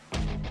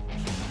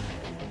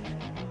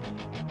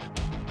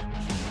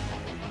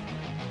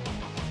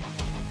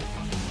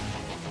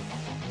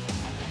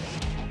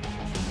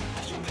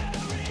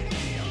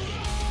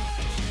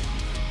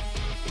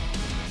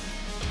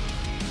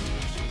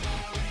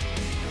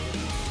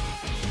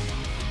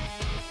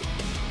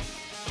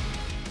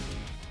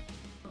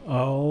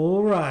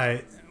All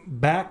right.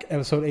 Back,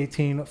 episode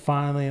 18,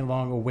 finally and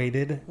long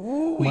awaited.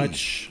 Ooh-wee.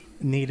 Much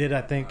needed, I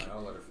think,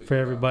 for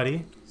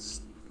everybody.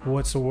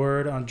 What's the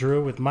word on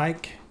Drew with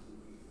Mike?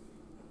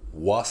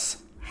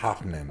 What's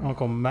happening?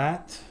 Uncle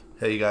Matt.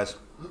 Hey, you guys.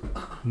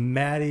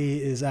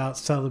 Maddie is out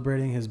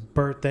celebrating his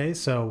birthday,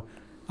 so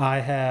I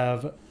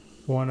have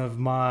one of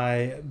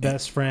my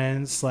best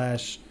friends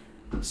slash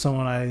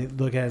someone I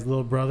look at as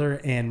little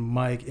brother and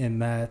Mike and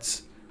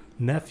Matt's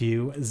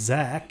nephew,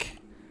 Zach,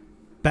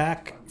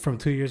 back from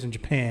 2 years in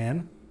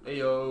Japan. Hey,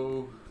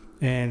 yo.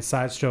 And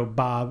Sideshow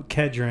Bob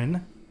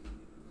Kedron.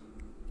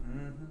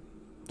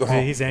 Oh,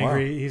 He's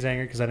angry. wow. He's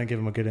angry because I didn't give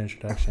him a good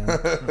introduction.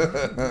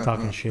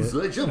 Talking shit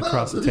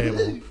across the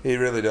table. He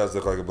really does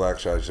look like a black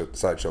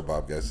sideshow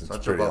Bob, guys. It's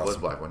Sideshow pretty Bob was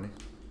awesome. black, wasn't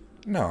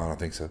he? No, I don't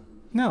think so.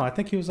 No, I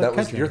think he was like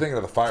Kedron. You're thinking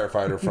of the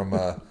firefighter from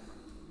what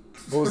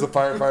was the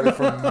firefighter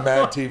from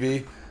Mad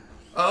TV?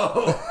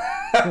 Oh.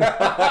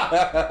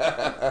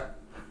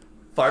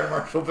 Fire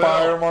Marshal Bill.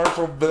 Fire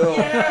Marshal Bill.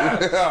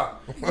 Yeah.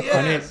 Yeah,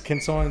 Yes. Can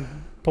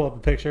someone pull up a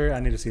picture? I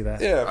need to see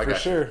that. yeah, I for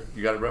got sure.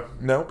 You got it, bro?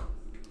 Nope.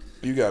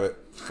 You got it.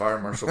 Fire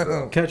Marshal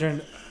Bill.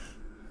 Kedron,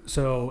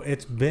 so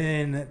it's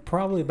been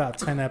probably about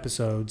 10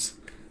 episodes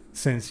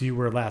since you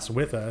were last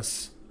with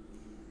us.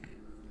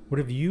 What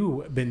have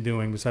you been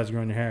doing besides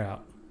growing your hair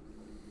out?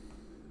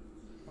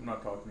 I'm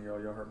not talking to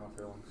y'all. Y'all hurt my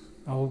feelings.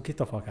 Oh, get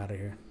the fuck out of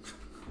here.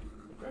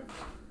 Okay.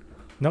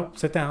 Nope,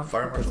 sit down.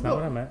 Fire That's Marshal not Bill.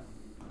 what I meant.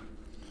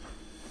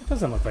 It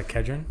doesn't look like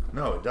Kedron.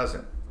 No, it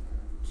doesn't.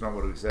 It's not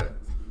what we said.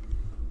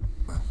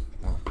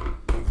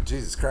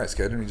 Jesus Christ,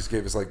 Kedron, he just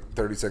gave us like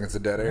 30 seconds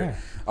of dead air. Yeah.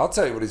 I'll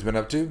tell you what he's been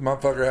up to.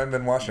 Motherfucker hadn't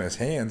been washing his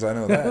hands, I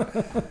know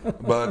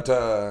that. But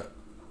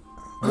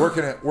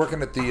working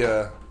at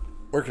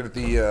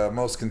the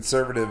most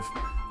conservative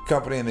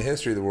company in the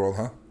history of the world,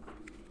 huh?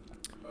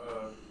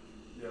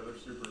 Yeah, they're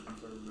super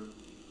conservative.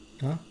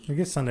 Huh? We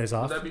get Sundays Would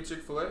off. that be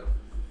Chick-fil-A?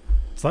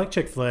 It's like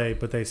Chick-fil-A,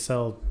 but they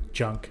sell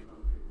junk.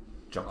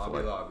 Junk Hobby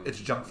fillet. Lobby. It's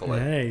junk fillet.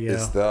 There you go.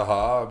 It's the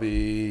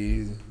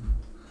hobby.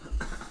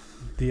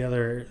 The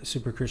other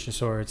super Christian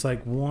store. It's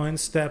like one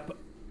step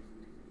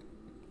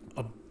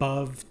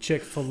above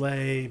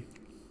Chick-fil-A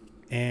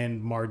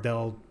and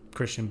Mardell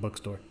Christian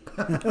bookstore.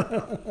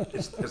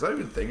 Is that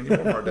even a thing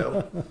anymore,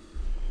 Mardell?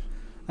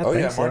 I Oh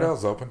think yeah, so.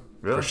 Mardell's open.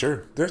 Really? For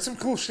sure. There's some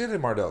cool shit in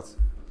Mardell's.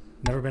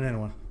 Never been in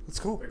one. That's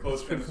cool. They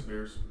closed Fitness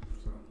Beers.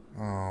 So.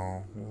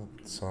 Oh, well,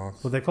 it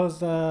sucks. Well, they closed.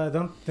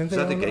 Didn't Is they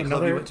that the own gay club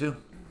another? you went to?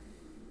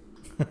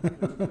 It's not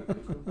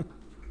Chick-fil-A.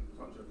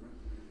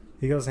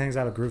 He goes and hangs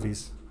out at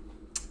Groovies.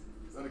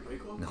 Is that a gay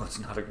club? No, it's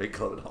not a great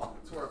club at all.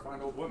 That's where I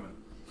find old women.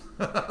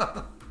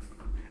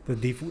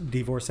 The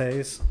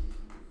divorcees.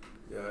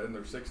 Yeah, in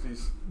their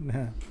 60s,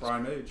 Yeah.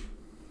 prime age.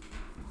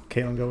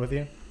 Caitlin go with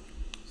you.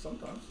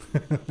 Sometimes.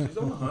 She's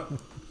on the hunt.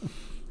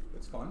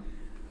 It's fun.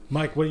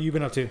 Mike, what have you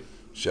been up to?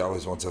 She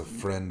always wants a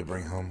friend to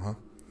bring home,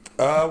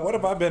 huh? What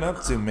have I been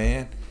up to,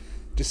 man?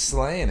 Just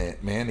slaying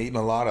it, man. Eating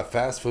a lot of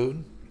fast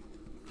food.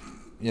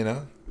 You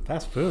know?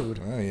 Fast food.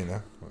 Well, you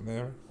know,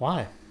 whatever.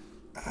 Why?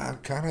 I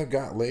kind of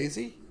got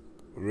lazy.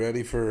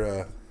 Ready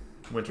for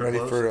Winter ready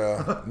clothes?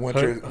 for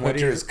winter.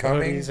 Winter is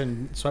coming. Hoodies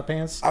and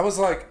sweatpants.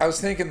 I was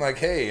thinking like,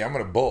 hey, I'm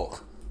gonna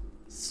bulk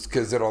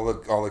because it'll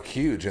look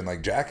huge in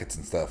like jackets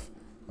and stuff.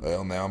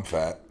 Well, now I'm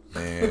fat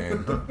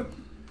and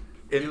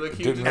It look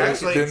huge didn't in really,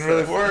 actually, didn't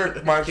really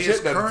work. My He shit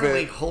is doesn't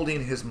currently fit.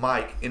 holding his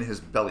mic in his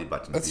belly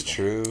button. That's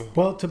people. true.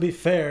 Well, to be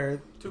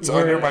fair, It's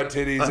under my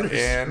titties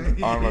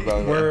and on my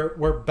belly.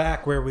 we're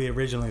back where we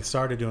originally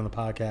started doing the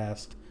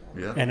podcast,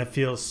 Yeah. and it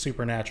feels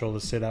supernatural to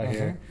sit out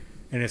here,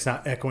 and it's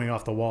not echoing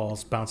off the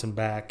walls, bouncing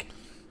back.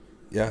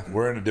 Yeah,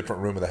 we're in a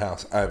different room of the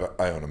house. I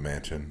own a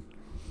mansion.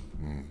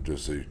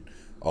 Just so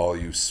all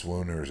you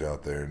swooners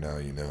out there, now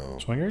you know.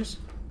 Swingers.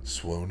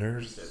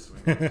 Swooners.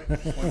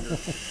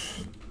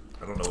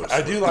 I don't know what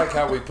I do like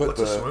how we put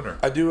What's a swooner?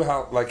 I do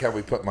like how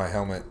we put my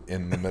helmet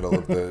in the middle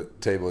of the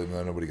table, even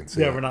though nobody can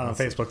see. Yeah, it. we're not on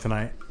Facebook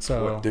tonight,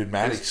 so Dude,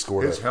 Maddie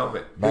scored his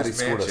helmet, Maddie his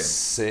scored a mansion.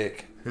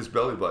 sick. His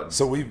belly button.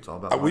 So It's all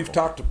about we've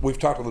Michael.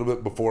 talked a little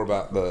bit before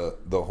about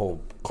the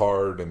whole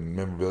card and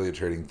memorabilia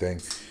trading thing.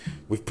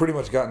 We've pretty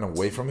much gotten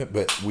away from it,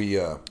 but we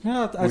yeah,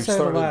 I'd we've say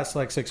started- the last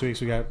like 6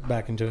 weeks we got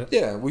back into it.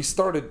 yeah, we've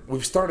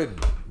started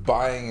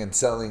buying and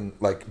selling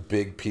like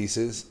big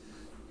pieces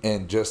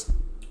and just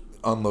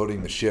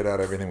unloading the shit out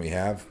of everything we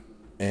have.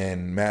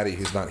 And Maddie,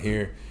 who's not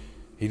here,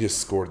 he just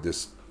scored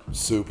this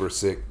super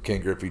sick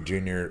Ken Griffey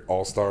Jr.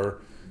 All-Star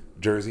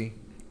jersey.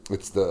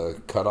 It's the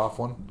cutoff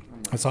one.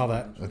 I saw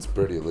that. It's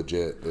pretty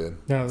legit, dude.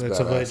 No, it's a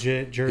badass.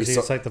 legit jersey. He's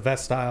It's like the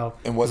vest style.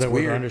 And what's with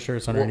weird,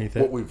 undershirts underneath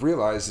what it. we've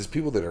realized is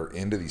people that are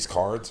into these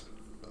cards,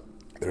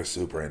 they're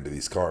super into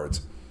these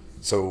cards.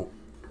 So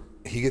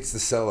he gets to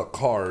sell a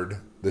card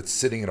that's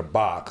sitting in a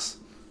box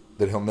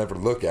that he'll never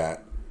look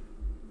at.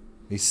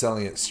 He's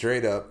selling it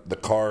straight up, the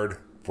card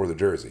for the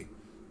jersey.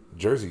 The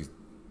jersey's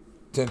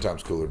 10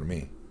 times cooler to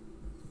me.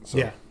 So,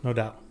 Yeah, no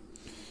doubt.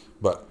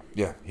 But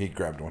yeah, he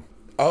grabbed one.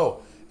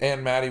 Oh,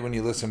 and Maddie, when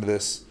you listen to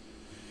this,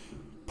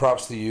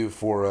 props to you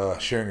for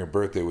sharing your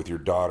birthday with your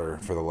daughter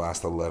for the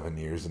last 11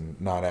 years and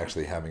not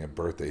actually having a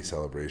birthday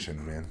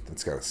celebration, man.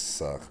 That's got to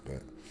suck,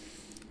 but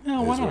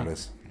No, it why is what not? it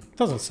is.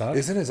 Doesn't suck.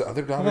 Isn't his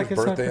other I daughter's like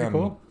it's birthday pretty on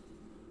cool.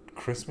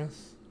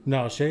 Christmas?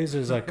 No, Shay's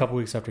is like a couple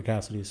weeks after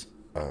Cassidy's.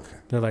 Oh, okay.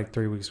 They're like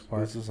 3 weeks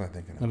apart. This was I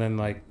thinking of.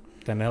 And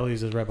then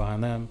Ellie's is right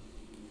behind them.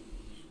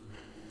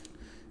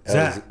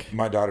 Ellie's- Zach.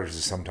 My daughter's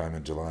is sometime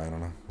in July. I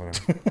don't know.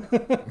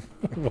 Whatever.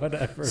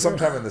 Whatever.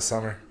 Sometime in the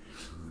summer.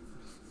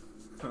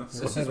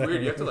 This is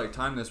weird. You have to like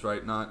time this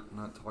right, not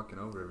talking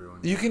over everyone.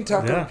 You can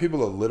talk Yeah. over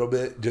people a little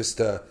bit, just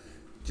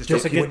Just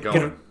to keep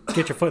going.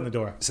 get your foot in the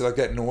door. so like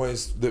that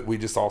noise that we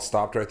just all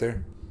stopped right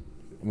there.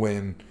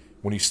 When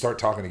you start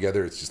talking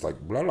together, it's just like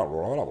blah blah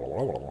blah blah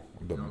blah blah.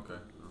 blah. Okay.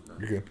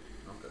 You're good.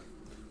 Okay.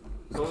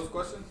 So what was the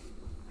question?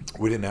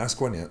 We didn't ask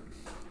one yet.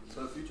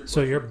 So the future.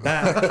 So you're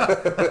back.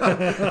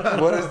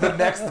 What is the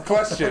next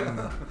question?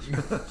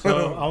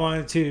 So I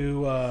wanted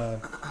to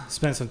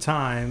spend some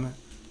time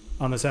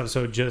on this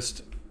episode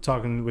just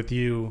talking with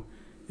you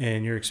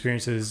and your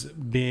experiences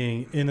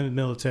being in the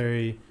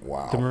military,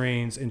 Wow. the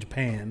Marines in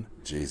Japan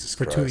Jesus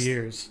for Christ. 2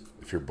 years.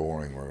 If you're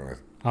boring, we're gonna.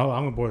 I'm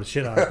gonna bore the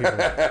shit out of people,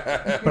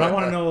 but I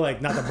want to know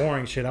like not the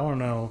boring shit. I want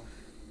to know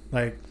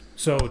like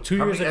so 2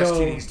 How years many ago.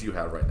 STDs do you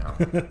have right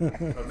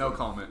now? No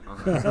comment on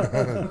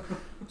that.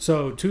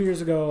 So 2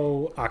 years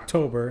ago,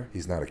 October,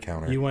 He's not a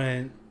counter.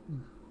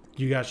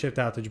 you got shipped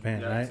out to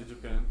Japan, Yeah, right? to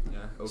Japan.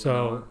 Yeah.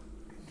 So,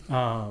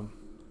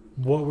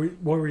 what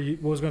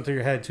was going through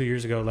your head 2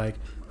 years ago? Like,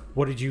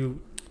 what did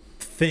you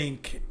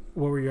think?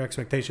 What were your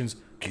expectations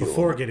Kill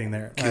before 'em. getting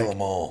there? Kill Like,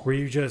 them all. Were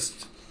you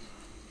just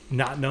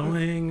not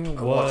knowing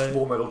I watched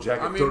Full what? Metal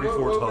Jacket I mean, 34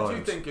 what times. would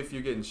you think if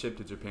you're getting shipped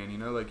to Japan? You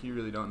know, like you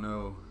really don't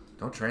know.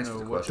 Don't transfer No,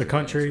 the what- question. The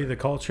country, the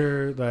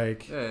culture,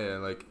 like Yeah,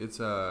 like it's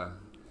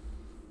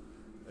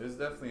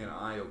definitely an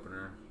eye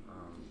opener.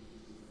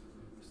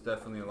 There's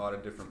definitely a lot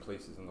of different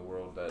places in the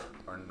world that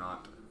are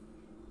not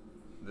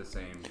the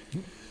same.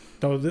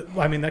 though.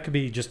 I mean, that could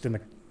be just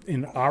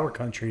in our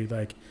country.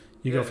 Like,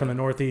 you go Yeah. from the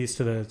Northeast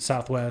to the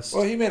Southwest.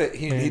 Well, he made it.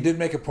 He Man. did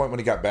make a point when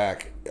he got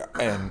back,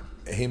 and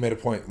he made a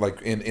point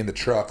like in the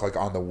truck, like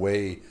on the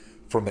way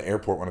from the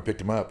airport when I picked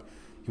him up.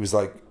 He was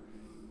like,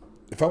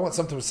 "If I want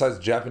something besides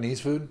Japanese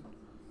food,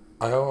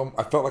 I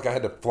felt like I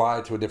had to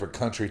fly to a different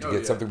country to Oh,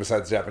 get yeah. something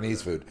besides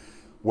Japanese food."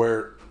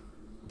 Where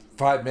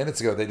 5 minutes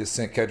ago they just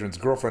sent Kedron's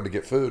girlfriend to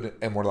get food,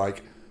 and we're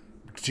like,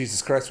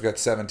 "Jesus Christ, we got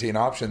 17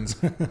 options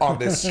on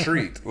this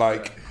street."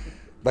 Like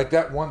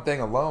that one thing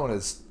alone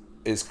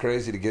is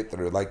crazy to get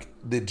through. Like,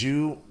 did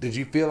you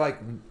feel like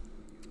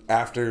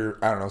after,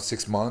 I don't know,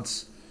 6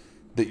 months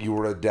that you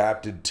were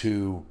adapted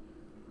to,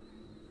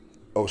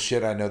 oh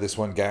shit, I know this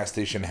one gas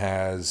station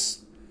has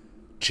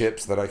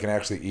chips that I can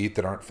actually eat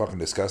that aren't fucking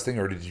disgusting?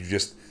 Or did you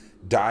just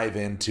dive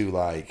into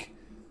like,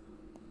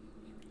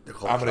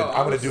 I'm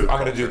gonna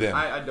do them?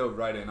 I dove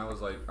right in. I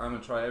was like, I'm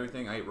gonna try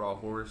everything. I ate raw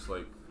horse.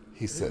 Like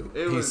He said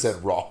It was-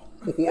 said raw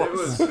it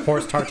horse. was.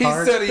 Horse He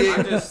tartare. said he I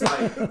ate just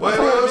like. Wait,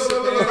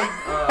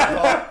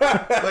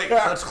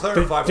 let's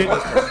clarify for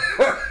listeners.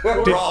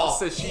 Raw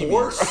Sashimi.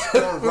 horse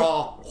or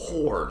raw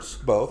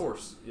whores? both.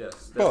 Horse,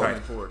 yes, Both.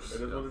 definitely horse.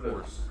 It is Yeah, what it is.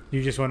 horse.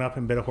 You just went up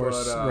and bit a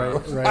horse But, right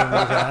in his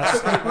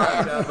ass.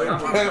 Yeah, but I'm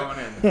going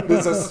in.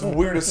 This is the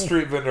weirdest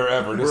street vendor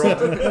ever. Just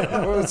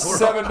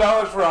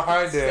 $7 for a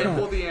hind end.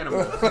 Staple the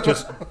animal.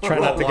 Just try We're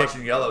all not to get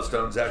watching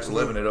Yellowstone. Zach's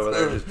living it over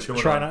there, just chewing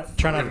try on not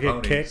to get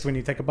ponies. kicked when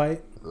you take a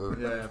bite.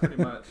 Yeah, pretty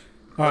much.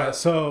 All right,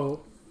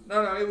 so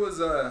No, it was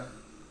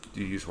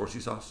Do you use horsey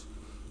sauce?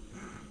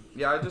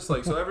 yeah, I just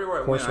like so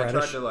everywhere I went, I tried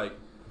Horseradish. to like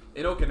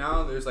in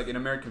Okinawa. There's like an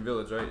American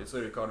Village, right? It's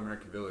literally called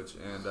American Village,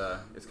 and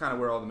it's kind of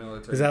where all the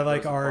military. is that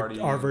like goes to party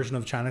our and- version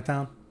of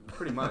Chinatown?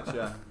 Pretty much,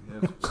 yeah.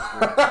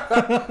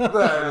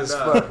 That is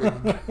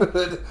fucking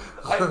good.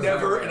 I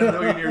never in a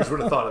million years would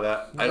have thought of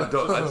that. I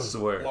A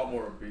swear. lot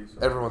more obese.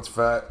 Everyone's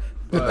fat.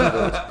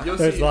 But you'll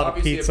There's see a lot of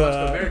obviously pizza a bunch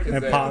of Americans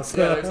and there. pasta.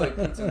 Yeah, there's like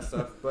pizza and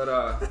stuff. But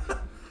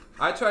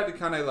I tried to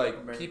kind of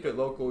like keep it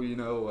local, you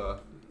know.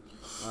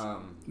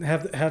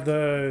 Have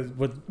the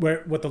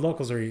what the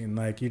locals are eating.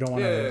 Like, you don't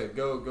want Yeah, to.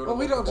 go to. Well,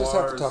 we local don't just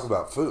have to bars. talk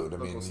about food. I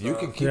mean, local you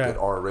can stuff. keep Yeah. it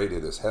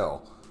R-rated as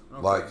hell.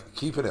 Okay. Like,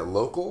 keeping it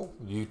local,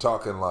 you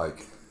talking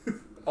like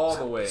all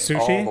the way. Sushi?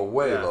 all the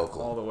way Yeah,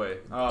 local. all the way.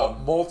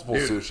 Multiple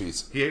dude.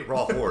 sushis He ate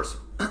raw horse.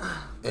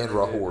 and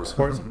raw horse.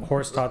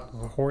 Horse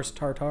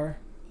tartare.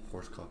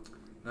 Horse cock.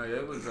 No, yeah,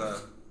 it was. It was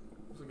a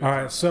good All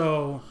time. right,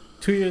 so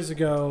 2 years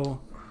ago,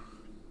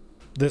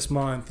 this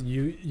month,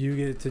 you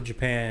get to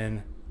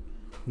Japan,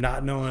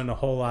 not knowing a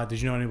whole lot.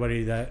 Did you know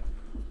anybody that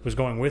was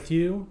going with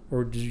you,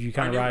 or did you I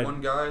kind knew of ride?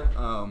 one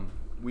guy.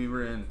 We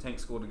were in tank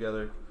school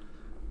together,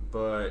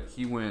 but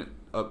he went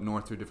up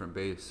north to a different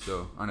base,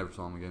 so I never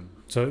saw him again.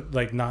 So,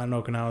 like, not in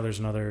Okinawa. There's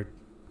another.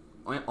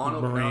 On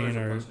Okinawa, Marine there's a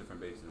or- bunch of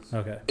different bases.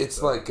 Okay.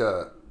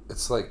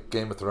 It's like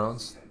Game of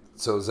Thrones.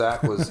 So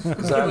Zach was He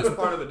was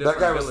part of a different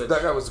village.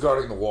 that guy was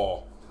guarding the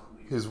wall.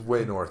 He was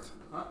way north.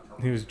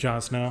 He was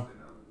Jon Snow.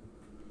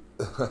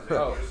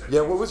 Oh,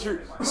 Yeah, what was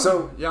your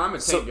yeah, I'm a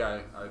tank So-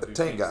 guy. I do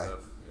tank guy. stuff.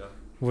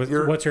 Yeah.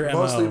 you're What's your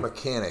mostly a MO?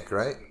 mechanic,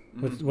 right?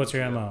 What's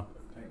your MO?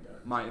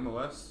 My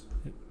MOS.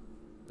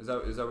 Is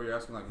that what you're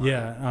asking? Like,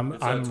 Yeah, I'm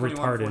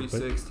retarded.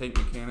 2146 tank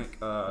mechanic.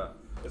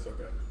 It's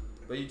okay.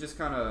 But you just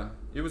kind of,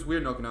 it was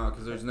weird in Okinawa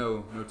because there's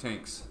no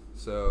tanks.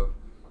 So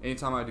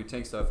anytime I do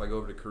tank stuff, I go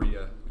over to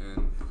Korea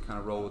and kind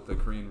of roll with the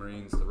Korean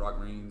Marines, the Rock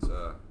Marines,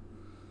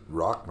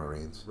 Rock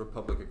Marines.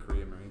 Republic of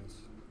Korea Marines.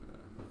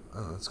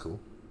 Oh, that's cool.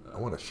 I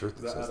want a shirt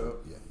that says that.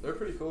 Yeah. They're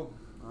pretty cool.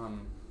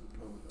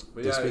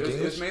 But They yeah, speak it was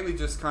English? mainly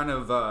just kind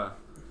of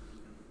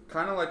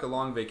like a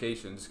long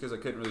vacation, just because I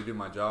couldn't really do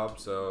my job.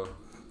 So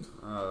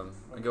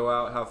I go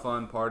out, have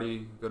fun,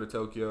 party, go to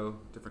Tokyo,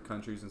 different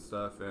countries and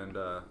stuff, and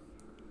You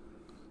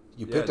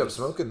yeah, picked up just-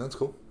 smoking. That's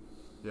cool.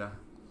 yeah,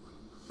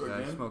 I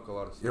Again? smoke a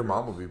lot of. Your cigarettes.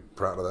 mom will be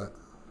proud of that.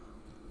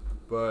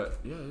 But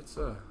yeah, it's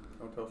Don't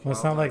tell Well,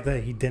 it's not like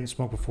that. He didn't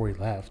smoke before he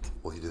left.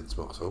 Well, he didn't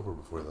smoke sober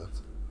before he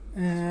left.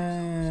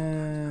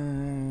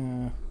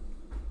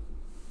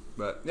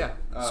 But yeah,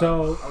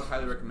 So- I would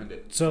highly recommend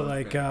it. So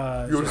like,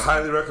 You would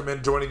highly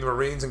recommend joining the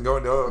Marines and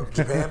going to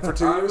Japan for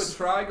 2 I would years?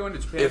 try going to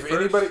Japan If first,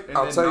 anybody- and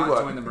I'll then tell you not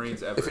what, join the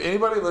Marines ever. If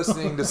anybody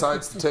listening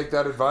decides to take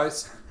that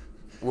advice,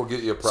 we'll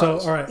get you a so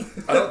prize. all right.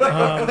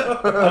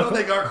 I don't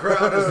think our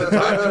crowd is the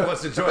type that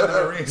wants to join the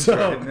Marines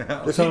right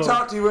now. If he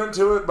talked you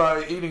into it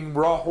by eating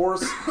raw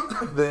horse,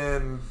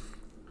 then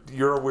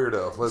you're a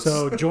weirdo. Let's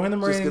So join the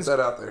just get Marines that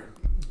out there.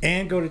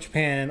 and go to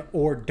Japan,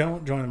 or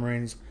don't join the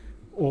Marines,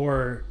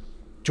 or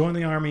join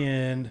the Army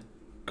and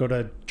go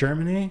to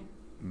Germany.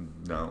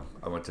 No,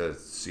 I went to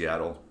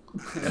Seattle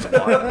and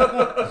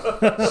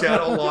Lawton.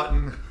 Seattle,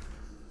 Lawton,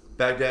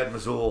 Baghdad,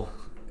 Mosul,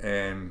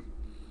 and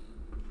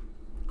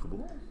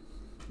Kabul.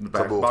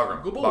 Kabul.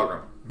 Bagram.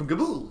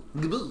 Kabul.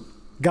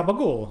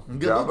 Gabagool.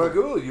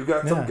 Gabagool. You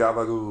got some Yeah.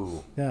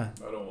 gabagool. Yeah.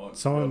 I don't want.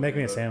 Someone don't make do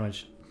me a that.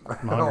 sandwich.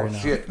 I'm Oh, hungry now.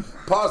 shit.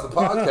 Pause the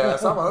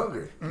podcast. I'm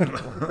hungry.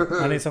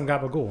 I need some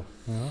gabagool.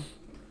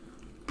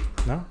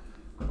 No?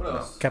 What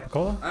else?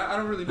 Capicola? I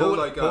don't really know.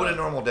 What would a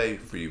normal day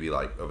for you be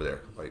like over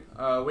there? Like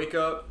Wake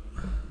up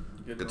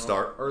good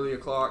start. early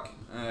o'clock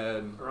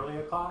and Early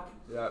o'clock?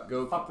 yeah,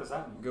 go does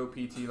that mean? go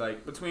PT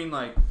like between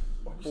like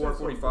Why'd you say it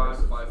so 4:45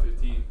 to aggressive?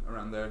 5:15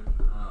 around there.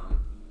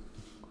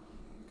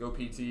 Go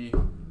PT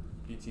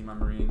my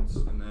Marines,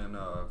 and then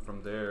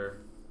from there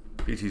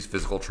PT's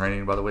physical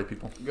training, by the way,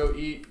 people. go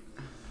eat,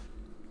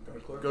 Got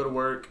it clear? go to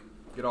work,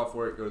 get off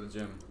work, go to the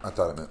gym. I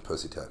thought it meant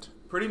pussy touch.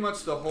 Pretty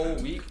much the whole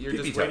week, you're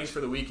Pee-pee just waiting touch.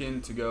 for the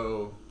weekend to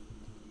go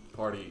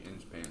party in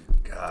Japan.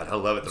 God, I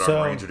love it that So-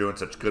 our Marines are doing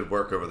such good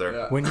work over there.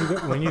 Yeah.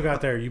 When you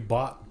got there, you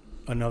bought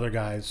another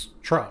guy's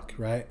truck,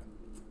 right?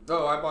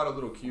 Oh, I bought a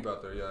little cube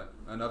out there. Yeah,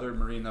 another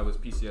Marine that was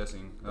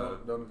PCSing,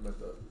 Don't admit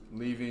that.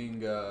 leaving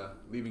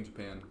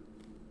Japan.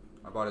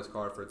 I bought his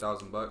car for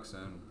 $1,000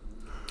 and.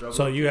 drove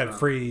So it you had around.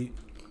 free.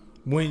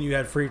 When you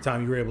had free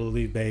time, you were able to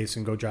leave base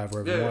and go drive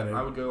wherever you Yeah, wanted.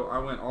 I would go. I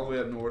went all the way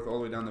up north, all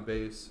the way down the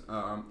base.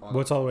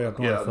 What's all the way up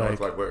north? Yeah, like, north,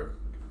 like where?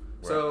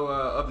 So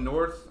up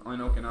north on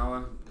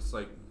Okinawa, it's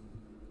like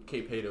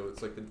Cape Hato.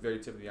 It's like the very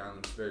tip of the island.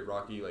 It's very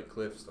rocky, like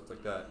cliffs, stuff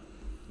like that.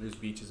 There's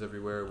beaches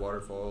everywhere,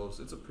 waterfalls.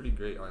 It's a pretty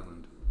great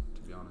island,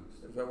 to be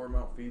honest. Is that where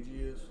Mount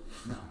Fiji is?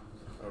 No.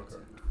 Okay.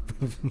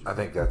 I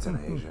think that's in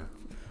Asia.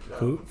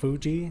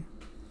 Fuji?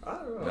 I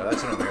don't know. No,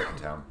 that's an American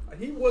town.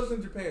 He was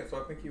in Japan,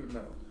 so I think he would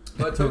know.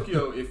 But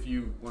Tokyo, if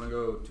you want to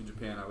go to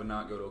Japan, I would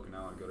not go to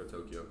Okinawa. I'd go to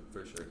Tokyo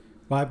for sure.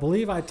 Well, I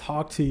believe I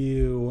talked to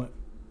you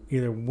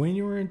either when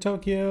you were in It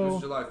Tokyo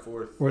was July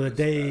 4th. or the this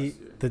day past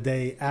year. the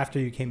day after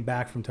you came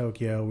back from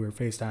Tokyo. We were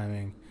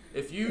FaceTiming,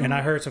 If you and I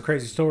heard some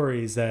crazy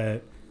stories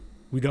that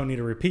we don't need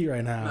to repeat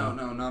right now.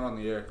 no, not on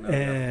the air. No,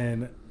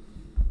 And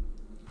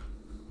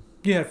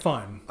you had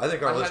fun. I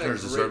think our I had a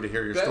listeners deserve to great-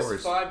 hear your best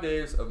stories. 5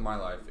 days of my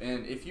life,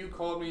 and if you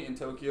called me in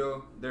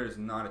Tokyo, there's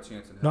not a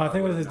chance in hell. No, I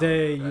think it was would've the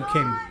day done you that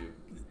came- interview.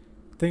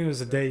 I think it was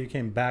the day you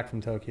came back from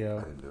I Tokyo.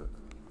 didn't do it.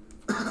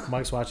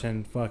 Mike's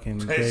watching fucking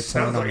gay It porn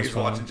sounds on like his he's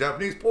phone. watching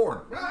Japanese porn.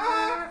 Is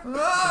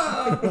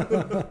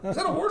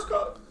that a horse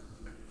cock?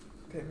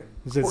 Damn it.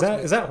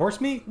 Is that horse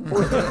meat? It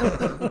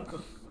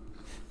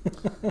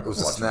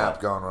was a Watch snap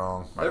it all. gone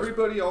wrong.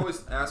 Everybody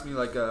always asks me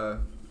like,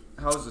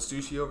 how's the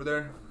sushi over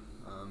there?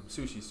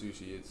 Sushi. It's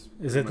Is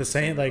pretty it much the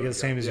same like over the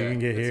same as here. you can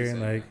get it's the here? And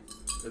same. like,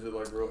 Is it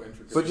like real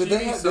intricate? But did they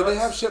Sashimi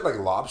have sucks. shit like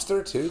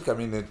lobster too? I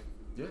mean,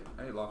 Yeah,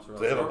 I ate lobster. Do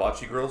they have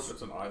lobster. hibachi grills?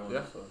 It's an island.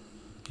 Yeah. So.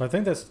 I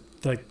think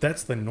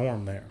that's the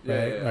norm there,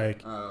 Yeah,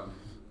 right? yeah.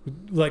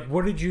 Like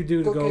what did you do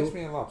to go go? catch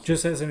me a lobster.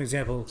 Just as an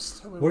example,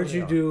 Just tell me what where did they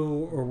you are.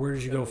 do, or where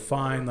did you go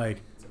find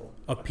like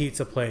a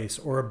pizza place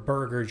or a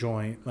burger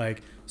joint,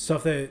 like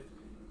stuff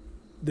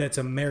that's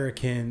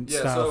American Yeah,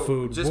 style so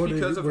food? just What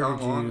because of where how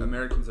did long you-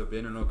 Americans have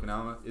been in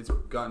Okinawa, it's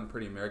gotten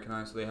pretty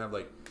Americanized. So they have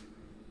like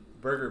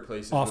burger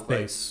places off with,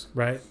 base,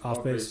 right? like,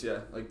 Off base.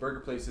 yeah, like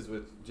burger places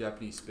with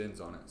Japanese spins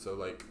on it. So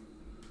like,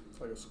 It's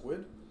like a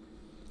squid.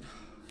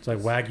 It's like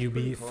Wagyu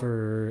pretty beef cool.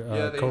 for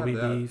Yeah, they Kobe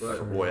have that, beef. but-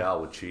 or-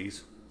 Royale with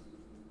cheese.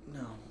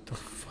 no.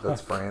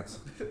 That's France.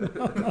 That's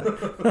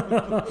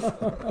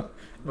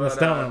But,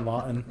 down in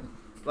Lawton.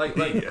 Like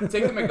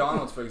take the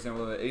McDonald's for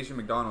example, the Asian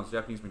McDonald's,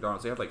 Japanese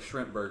McDonald's. They have like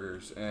shrimp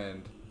burgers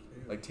and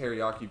like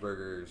teriyaki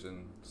burgers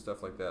and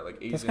stuff like that. Like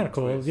Asian. That's kind of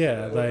cool. twists.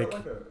 Yeah, Is like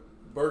that a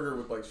burger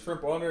with like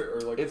shrimp on it,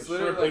 or like It's the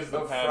literally shrimp like is the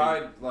a patty?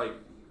 fried like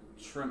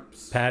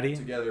shrimps Patty?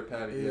 together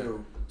patty.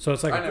 Ew. So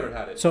it's like I never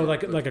had it. So It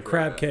like looks like a great,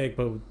 crab yeah. cake,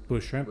 but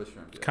with shrimp. With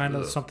shrimp, yeah. Kind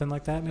of Ugh. something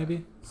like that,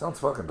 maybe. Sounds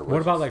fucking delicious.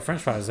 What about like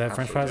French fries? Is that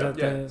French fries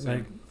Absolutely, at yeah. the Same.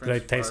 like? Do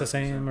French they taste the fries,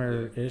 same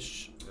or yeah.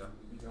 ish? Yeah.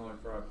 You can only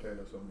fry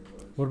potato so many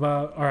ways. What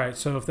about all right?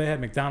 So if they had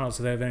McDonald's,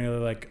 do they have any other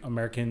like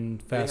American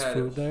fast they had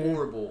food there?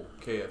 horrible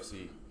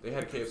KFC. They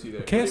had KFC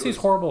there. KFC is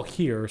horrible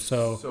here,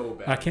 so, So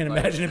bad. I can't Like-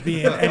 imagine it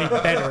being any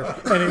better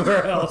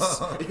anywhere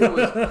else. It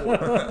was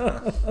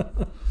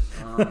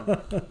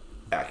poor.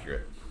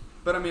 Accurate.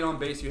 But I mean, on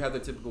base, you have the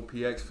typical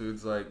PX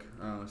foods like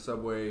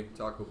Subway,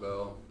 Taco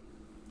Bell.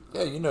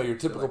 Yeah, you know your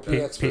typical like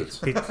that. PX foods.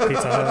 Pizza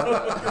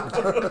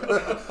Hut.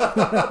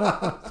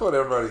 That's what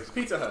everybody.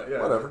 Pizza Hut,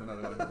 yeah. Whatever.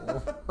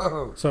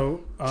 Another-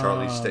 So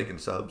Charlie's Steak and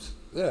Subs.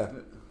 Yeah.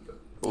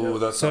 Ooh,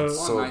 that So- sounds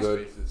On so nice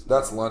good. bases.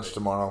 That's lunch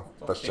tomorrow.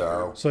 For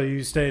sure. So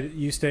you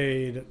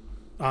stayed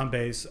on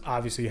base.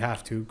 Obviously, you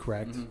have to,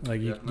 correct? Mhm.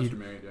 Like Yeah, unless you're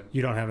married, yeah.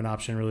 you don't have an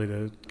option really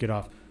to get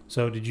off.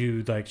 So did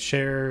you like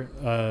share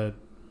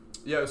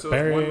Yeah, so it's one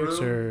barracks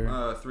room,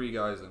 or- 3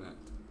 guys in it.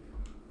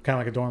 kind of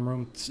like a dorm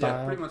room style?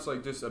 Yeah, pretty much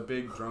like just a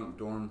big drunk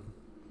dorm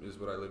is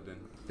what I lived in.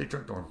 Big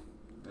drink dorm.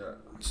 Yeah,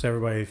 Just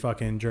everybody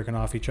fucking jerking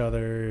off each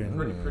other and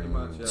pretty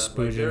much. Yeah, Spooging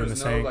like, in there the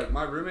was no sink. like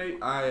my roommate.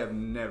 I have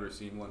never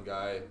seen one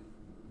guy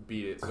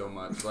beat it so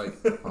much. Like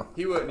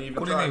he wouldn't even.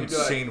 What do you try. mean He'd be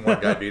like- seeing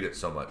one guy beat it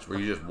so much? Were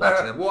you just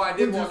watching him? Well, I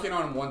did walk in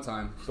on him one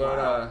time,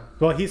 but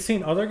well, he's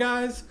seen other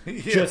guys,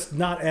 Yeah. just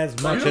not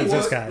as much You're as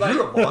this what? guy. Like-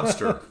 You're a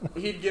monster.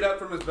 he'd get up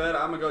from his bed.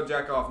 I'm gonna go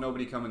jack off.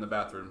 Nobody come in the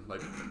bathroom.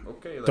 Like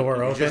okay, like, Door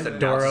you just open, announced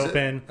door it.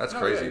 open. That's No,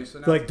 crazy. yeah, you just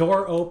Like announced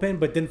door it. open,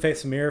 but didn't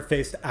face the mirror,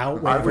 faced out,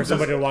 I waiting for would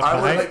somebody just- to walk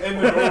I by. would-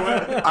 In the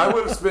doorway. I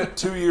would have spent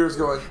 2 years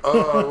going,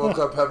 oh, I woke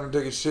up having to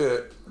take a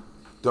shit.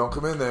 Don't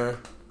come in there.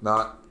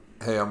 Not,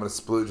 hey, I'm going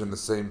to splooge in the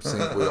same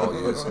sink we all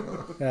use.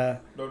 Yeah.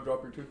 Don't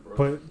drop your toothbrush.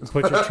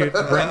 Put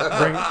your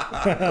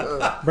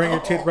bring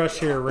your toothbrush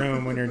to your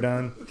room when you're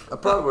done. I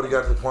probably would have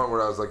got to the point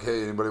where I was like,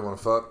 hey, anybody want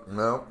to fuck?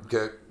 No?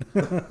 Okay.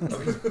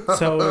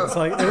 So it's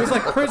like it was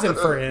like prison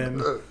for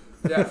him.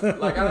 Yeah,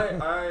 like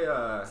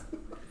I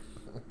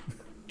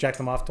Jacked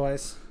them off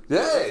twice.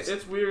 Yes.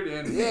 it's weird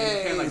and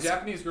Yes. like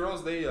Japanese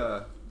girls, they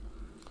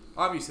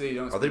obviously they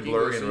don't. Are they speak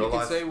blurry English, in so real you can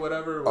life? say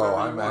whatever. Oh, you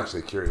I'm want.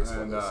 actually curious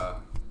about And this.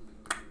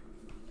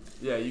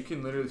 yeah, you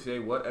can literally say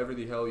whatever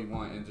the hell you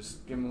want and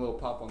just give them a little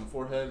pop on the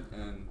forehead,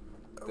 and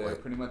they're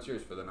Wait. pretty much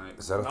yours for the night.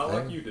 Is that a Not thing?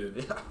 like you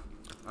did. Yeah,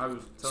 I was.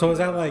 So telling is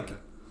that you like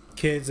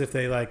kids if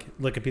they like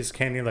lick a piece of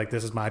candy like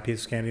this is my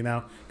piece of candy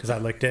now because I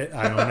licked it,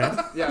 I own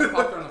it. Yeah, I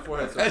popped her on the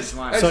forehead. So it's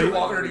mine. as So you're you-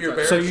 walking into your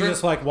So barracks, you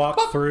just like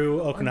walk through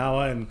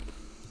Okinawa and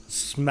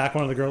smack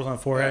one of the girls on the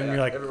forehead, Yeah, and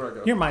you're like, everywhere I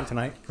go. "You're mine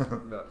tonight."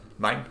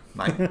 Yeah.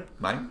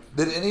 mine.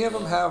 Did any of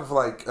them have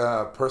like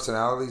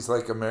personalities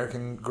like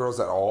American girls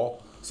at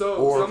all? So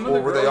Or some of the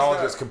were they girls all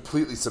that- just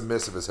completely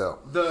submissive as hell?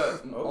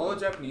 all the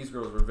Japanese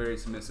girls were very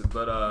submissive,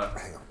 but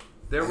Hang on.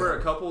 there were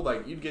a couple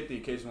like you'd get the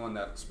occasional one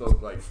that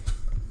spoke like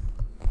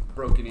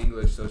broken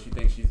English, so she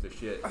thinks she's the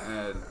shit,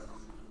 and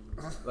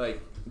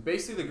like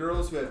basically the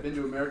girls who have been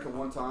to America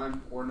one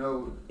time or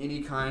know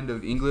any kind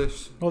of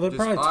English. Well, they're just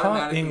probably taught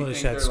automatically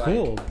English think at they're,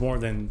 school Like, more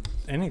than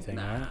anything,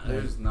 nah, right? Like,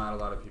 there's not a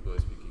lot of people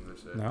that speak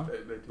English there. no. They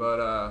do.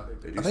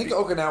 But They do I think speak-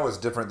 Okinawa is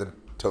different than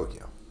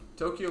Tokyo.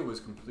 Tokyo was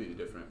completely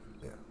different.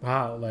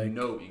 Wow. Like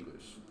No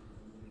English.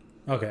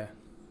 okay.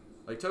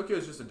 Like Tokyo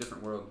is just a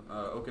different world.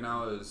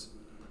 Okinawa is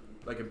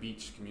like a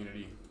beach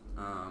community.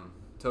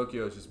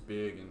 Tokyo is just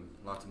big and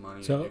lots of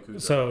money. So and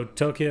Yakuza. so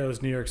Tokyo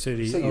is New York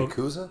City. You say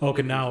Yakuza?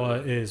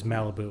 Okinawa is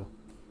Malibu.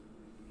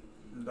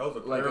 That was a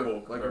like terrible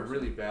a comparison.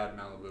 really bad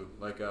Malibu.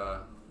 Like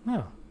Oh.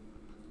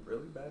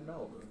 really bad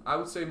Malibu. I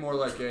would say more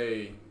like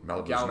a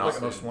Malibu's not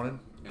Galveston most wanted.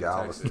 in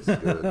Galveston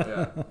Texas. is good.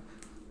 Yeah.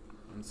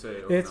 I'd say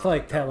It's Okinawa,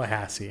 like Galveston.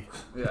 Tallahassee.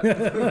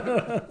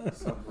 Yeah.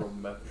 Some real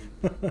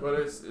method. But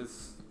it's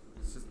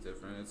just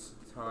different. It's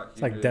hot.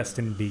 It's like humid.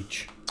 Destin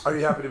Beach. Are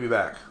you happy to be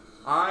back?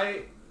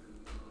 I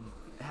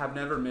have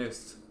never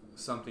missed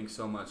something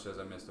so much as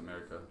I missed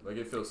America. Like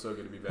it feels so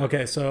good to be back. Okay,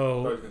 I was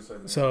so gonna say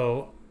that.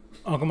 so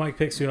Uncle Mike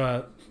picks you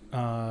up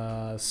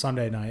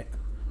Sunday night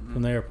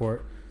from the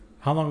airport.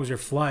 How long was your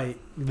flight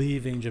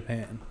leaving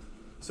Japan?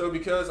 So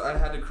because I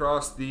had to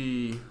cross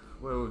the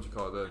what would you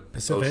call it? The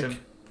Pacific. Ocean.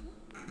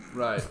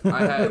 right. I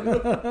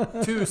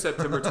had 2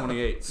 September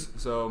 28th.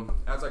 So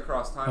as I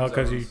crossed time Oh,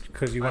 zones,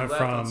 because you I went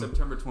left on from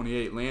September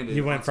 28, landed.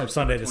 You went on from September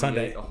Sunday to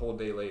Sunday. 28, a whole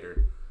day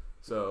later.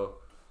 So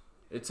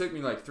it took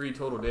me like 3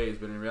 total days,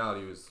 but in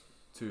reality it was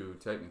 2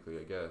 technically,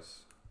 I guess.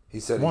 He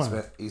said One.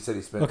 he spent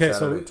okay.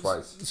 Saturday So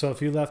twice. so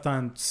if you left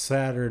on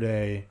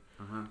Saturday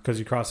because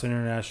you crossed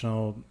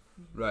international,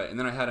 Right, and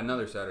then I had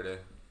another Saturday,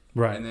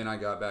 right? and then I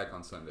got back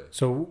on Sunday.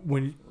 So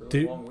when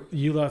Really long weekend.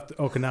 you left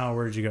Okinawa,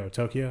 where did you go?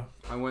 Tokyo.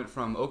 I went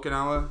from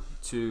Okinawa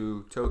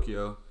to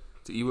Tokyo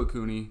to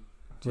Iwakuni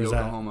to Where's that?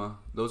 Yokohama.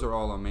 Those are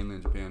all on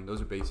mainland Japan.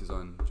 Those are bases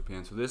on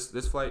Japan. So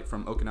this flight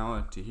from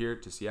Okinawa to here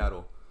to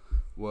Seattle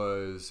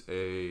was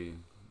a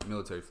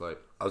military flight.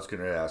 I was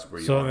going to ask where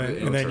you So are. then,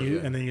 in and then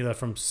Tokyo. you left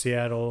from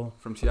Seattle.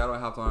 From Seattle, I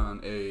hopped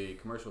on a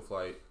commercial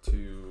flight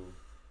to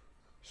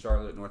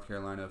Charlotte, North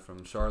Carolina.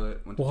 From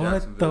Charlotte, went to What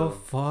Jacksonville. the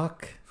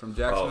fuck? From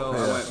Jacksonville,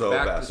 Oh, I went so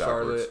back fast to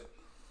Charlotte, backwards.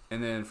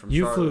 and then from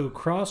You Charlotte, flew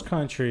cross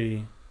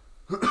country.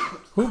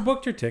 Who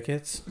booked your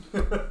tickets?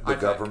 The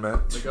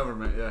government. The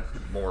government, yeah.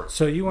 More.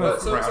 So you went.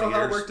 But so how it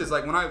years. worked is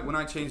like when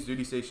I changed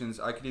duty stations,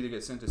 I could either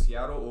get sent to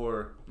Seattle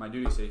or my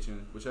duty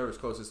station, whichever is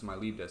closest to my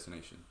leave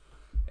destination.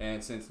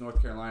 And since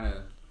North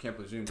Carolina, Camp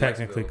Lejeune,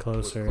 Technically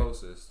Jacksonville closer. was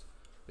closest,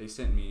 they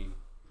sent me.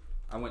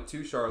 I went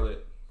to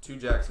Charlotte, to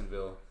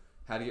Jacksonville,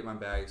 had to get my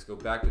bags, go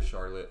back to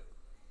Charlotte,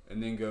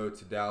 and then go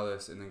to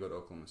Dallas, and then go to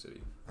Oklahoma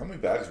City. How many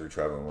bags were you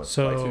traveling with?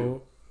 So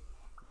two.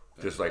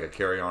 Just like a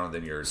carry-on and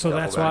then your So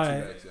duffel that's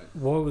bag? why. Bags, yeah.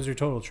 What was your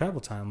total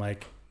travel time?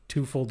 Like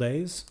 2 full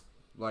days?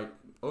 Like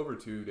over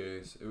 2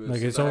 days. It was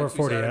Like, it's I had over 2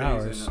 48 Saturdays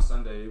hours. And a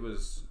Sunday. It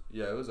was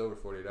over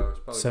 48 hours.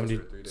 Probably 70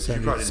 closer to 3 days. You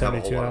probably didn't have a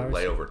whole 72 lot of hours?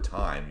 layover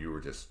time. You were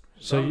just...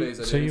 So Some you- days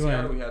I so did. In you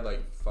Seattle, went- we had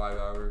like 5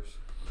 hours.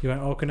 You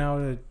went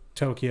Okinawa to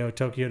Tokyo,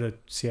 Tokyo to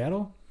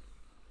Seattle?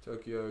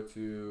 Tokyo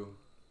to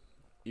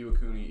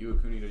Iwakuni,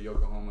 Iwakuni to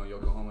Yokohama,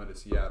 Yokohama to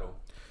Seattle.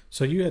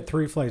 So you had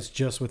 3 flights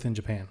just within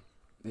Japan.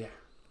 Yeah.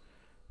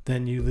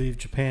 Then you leave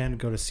Japan,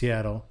 go to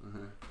Seattle. Uh-huh.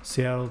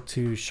 Seattle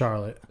to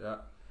Charlotte. Yeah.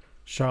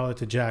 Charlotte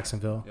to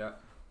Jacksonville. Yeah.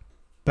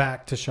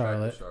 Back to Back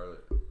Charlotte. to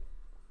Charlotte.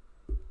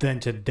 Then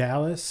to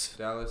Dallas.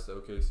 Dallas to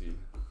OKC.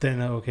 Then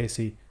to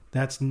OKC.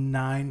 That's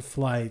 9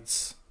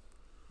 flights.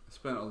 I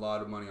spent a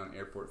lot of money on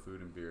airport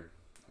food and beer.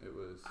 It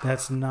was.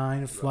 That's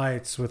 9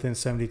 flights within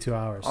 72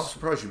 hours. I'm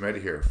surprised you made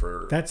it here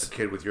for That's- a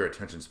kid with your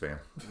attention span.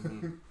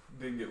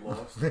 Didn't get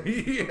lost.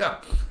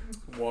 Yeah.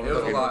 It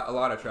was a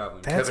lot of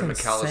traveling. That's Kevin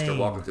McAllister insane.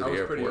 walking through I the was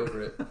airport. pretty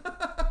over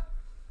it.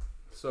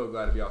 So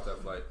glad to be off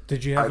that flight.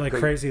 Did you have I like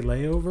think- crazy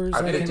layovers? I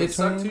like, think in It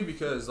sucked too between?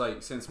 because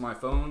like since my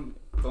phone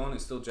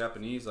is still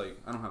Japanese, like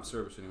I don't have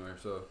service anywhere,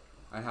 so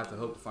I had to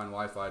hope to find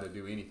Wi-Fi to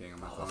do anything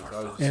on my phone. So I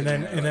was just And then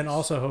sitting there, and then like,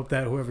 also hope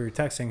that whoever you're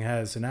texting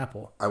has an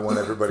Apple. I want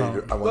everybody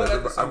to. I But want. at the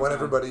Everybody, I same want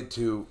time- everybody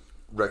to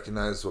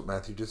recognize what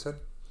Matthew just said.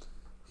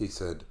 He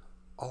said,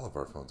 "All of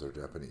our phones are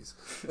Japanese."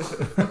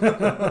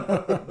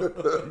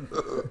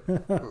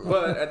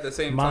 But at the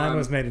same Mine time,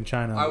 was made in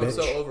China. I was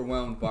bitch. so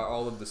overwhelmed by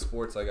all of the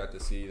sports I got to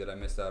see that I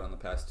missed out on the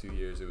past 2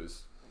 years.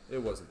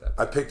 It wasn't that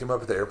I bad. picked him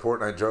up at the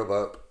airport and I drove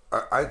up.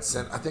 I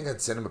think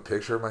I'd sent him a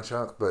picture of my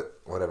truck, but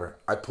whatever.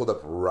 I pulled up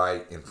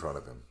right in front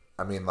of him.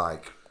 I mean,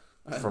 like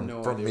I had from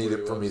no from idea me where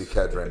to he from me to was.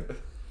 Kedron,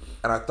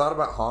 and I thought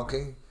about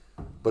honking,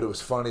 but it was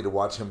funny to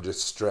watch him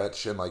just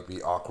stretch and like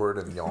be awkward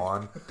and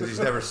yawn. Because he's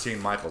never seen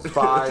Michael's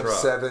 5, truck.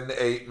 7,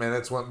 8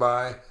 minutes went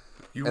by.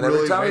 You And every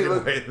really time he made him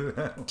looked- wait for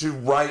that. To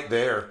right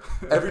there.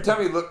 Every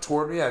time he looked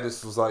toward me, I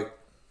just was like,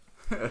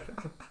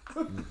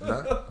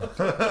 no.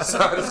 So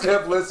I just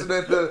kept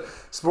listening to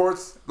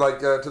sports, like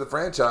to the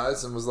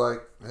franchise, and was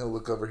like, he'll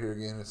look over here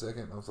again in a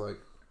second. I was like,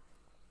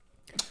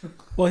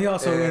 Well, he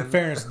also, in And-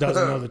 fairness,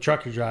 doesn't know the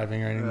truck you're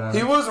driving anymore.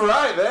 he was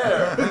right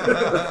there.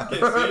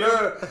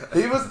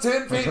 He was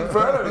 10 feet in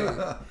front of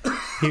me.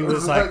 He I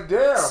was like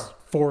damn.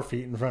 4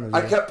 feet in front of you.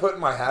 I kept putting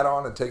my hat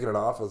on and taking it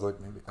off. I was like,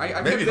 maybe. I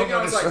kept Maybe thinking,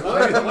 I was like, he'll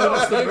what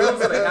else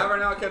vehicles do they have right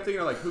now? I kept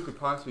thinking, like, who could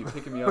possibly be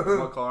picking me up in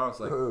what car? I was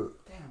like,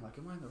 damn, like,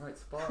 am I in the right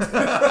spot?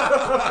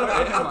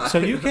 Am I? So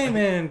you came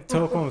in to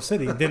Oklahoma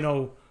City, didn't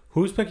know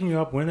who's picking you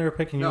up, when they were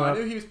picking you No, I up.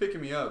 knew he was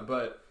picking me up,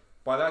 but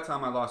by that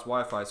time I lost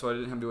Wi-Fi, so I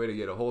didn't have a way to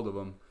get a hold of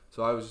him.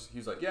 So he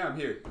was like, yeah, I'm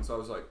here. And so I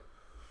was like,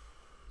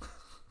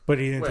 But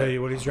he didn't tell Wait.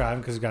 you what he's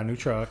driving because he's got a new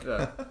truck.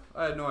 yeah,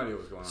 I had no idea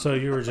what was going on. So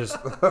you were just.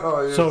 Oh,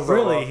 it So was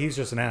really, long. he's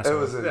just an It asshole.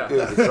 was Yeah. it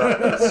was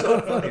exciting.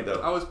 So funny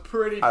though. I was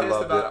pretty I pissed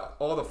loved about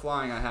all the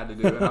flying I had to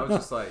do, and I was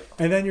just like,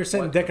 And then you're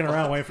sitting What the dicking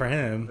around waiting for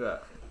him. yeah.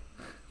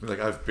 He's like,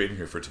 I've been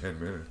here for 10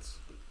 minutes.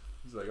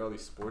 He's like, all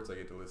these sports I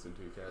get to listen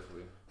to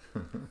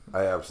casually.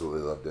 I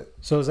absolutely loved it.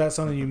 So is that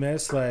something you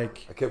missed?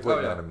 Like, I kept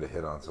waiting yeah. on him to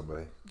hit on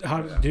somebody.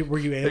 how were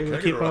you Hey, able can to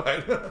I keep get a up?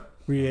 ride?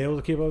 Were you able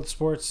to keep up with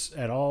sports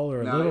at all,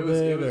 or a No, little it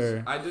bit, was,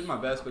 or? I did my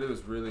best, but it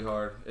was really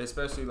hard,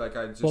 especially like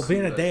I just. Well,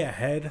 being a like, day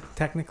ahead,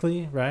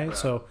 technically, right? Yeah.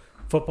 So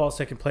football's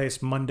taking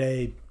place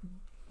Monday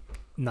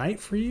night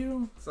for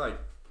you. It's like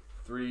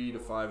 3 to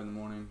 5 in the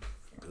morning.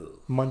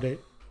 Monday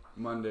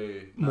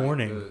Monday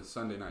Morning. night, the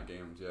Sunday night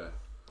games. Yeah.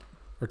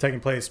 or taking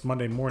place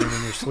Monday morning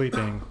when you're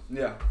sleeping,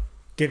 Yeah.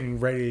 getting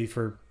ready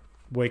for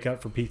wake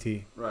up for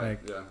PT. Right.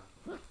 Like,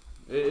 Yeah.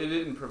 It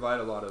didn't provide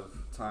a lot of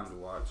time to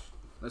watch.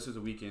 This was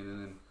a weekend,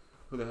 and then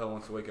who the hell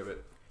wants to wake up at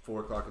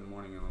 4 o'clock in the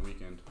morning on the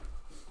weekend?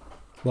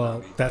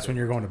 well, that's when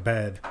you're going to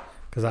bed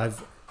because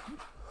I've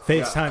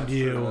FaceTimed that's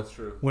you True, that's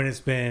true. when it's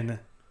been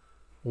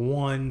 1:30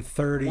 One in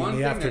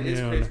thing the that is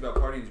crazy afternoon. about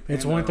partying in Japan,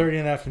 It's though, 1:30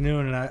 in the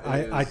afternoon, and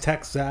It I is.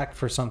 text Zach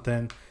for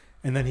something,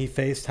 and then he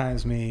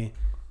FaceTimes me,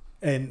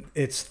 and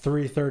it's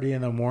 3:30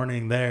 in the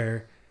morning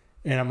there,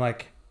 and I'm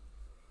like,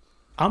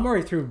 I'm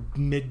already through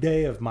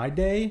midday of my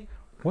day.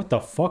 What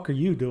the fuck are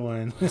you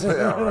doing?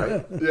 Yeah,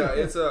 right. Yeah,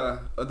 it's the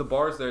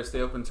bars there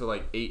stay open till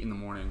like 8 in the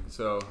morning,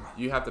 so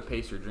you have to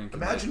pace your drink.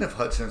 and, Imagine like, if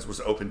Hudson's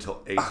was open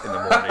till 8 in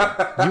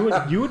the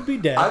morning. you would be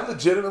dead. I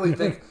legitimately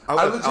think I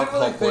I would legitimately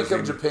alcohol think of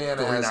poisoning Japan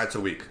 3 as nights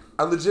a week.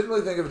 I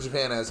legitimately think of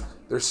Japan as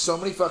there's so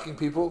many fucking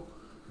people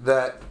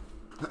that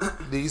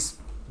these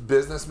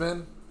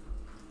businessmen,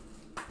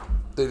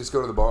 they just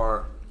go to the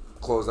bar,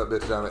 close that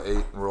bitch down at 8,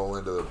 and roll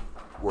into the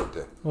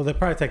workday. Well, they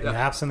probably take Yeah.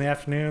 naps in the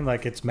afternoon,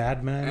 like it's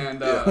Mad Men.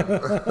 And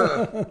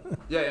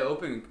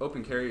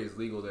open carry is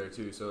legal there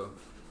too. So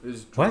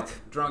there's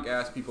drunk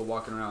ass people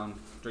walking around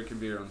drinking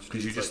beer on the streets.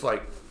 Because you just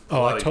like like.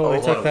 Oh, I totally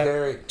Oh, took that.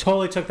 Gary.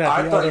 Totally took that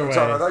I the thought you other were way.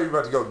 talking. I thought you were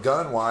about to go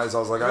gun wise. I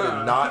was like, I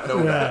did not know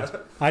Yeah.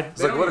 that. I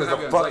It's like, don't what even is the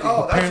have guns. fucking?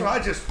 Oh,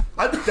 that's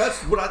what that's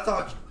what I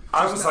thought.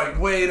 I was like,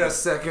 wait a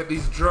second.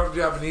 These drunk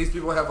Japanese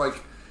people have like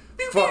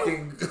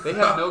fucking. they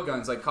have no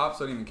guns. Like cops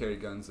don't even carry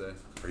guns there.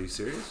 Are you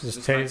serious? just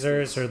Just nice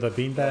tasers things. or the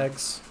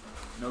beanbags.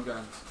 No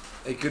guns.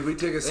 Hey, could we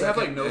take a They second? have,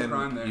 like, no and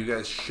crime there. You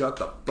guys shut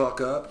the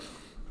fuck up.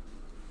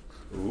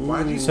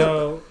 Why'd you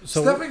So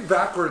stepping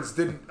backwards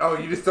didn't? Oh,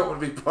 you just don't want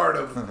to be part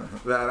of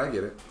that. I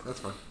get it. That's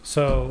fine.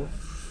 so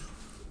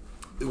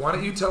Why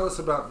don't you tell us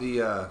about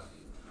the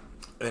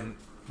and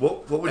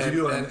What would you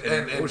do? and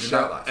What was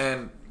your Shell nightlife?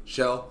 and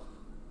Shell,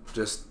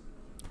 just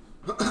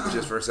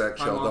for a sec,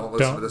 Hi, Shell, Mom. don't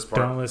listen to don't this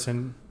part. don't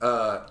listen.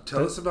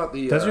 Tell us about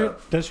the.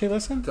 Does she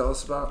listen? Tell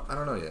us about. I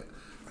don't know yet.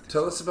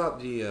 Tell us about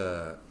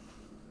the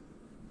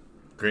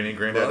Granny and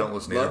Granddad don't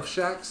listen Love either.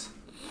 Shacks.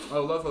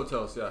 Oh, love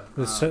hotels. Yeah.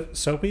 The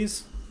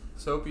soapies?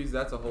 Soapies.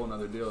 That's a whole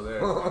nother deal there.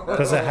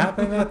 Does it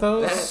happen at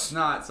those? That's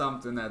not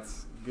something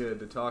that's good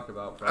to talk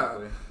about.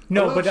 Probably.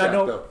 No, Love but I Shack,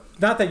 know. though.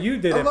 Not that you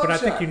did I it, but love I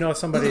think Shack. you know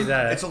somebody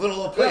that It's a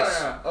little place.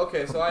 Yeah.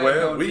 Okay. So I Well,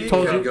 have known we people-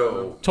 told can you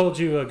go. told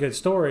you a good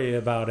story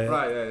about it.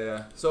 Right,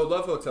 yeah. So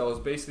Love Hotel is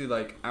basically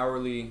like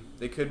hourly.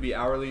 They could be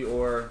hourly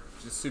or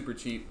just super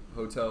cheap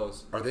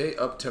hotels. Are they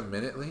up to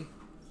minutely?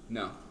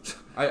 No,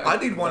 I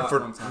need one got for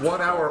time. 1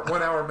 hour.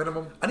 1 hour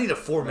minimum. I need a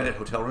 4-minute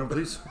hotel room,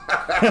 please.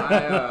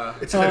 I,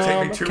 It's gonna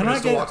take me 2 can I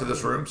minutes to get- walk to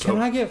this room. So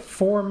Can I get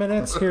 4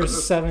 minutes? Here's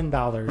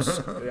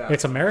 $7. yeah,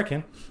 It's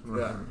American.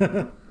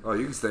 yeah. Oh,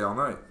 you can stay all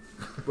night.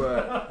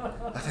 But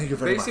I thank you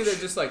very basically, much.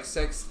 they're just like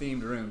sex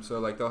themed rooms. So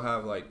like they'll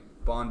have like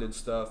bondage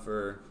stuff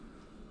or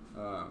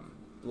a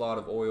lot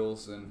of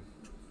oils and.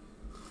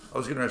 I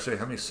was gonna say,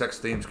 how many sex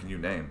themes can you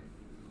name?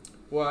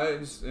 Well, I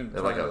just am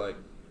They're trying like to a- like.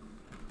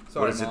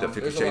 Sorry, is it, the Mom.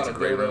 50 There's a Shades lot of of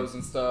Grey room? dildos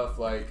and stuff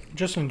like.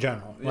 Just in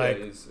general. Yeah, Like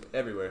it's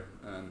everywhere.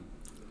 And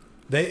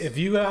if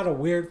you got a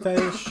weird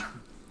fetish,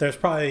 there's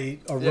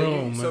probably a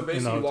room so in the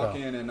basically, you walk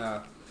hotel. in and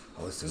Oh,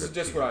 this this is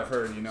just what I've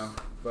heard, you know.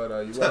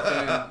 But you walk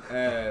in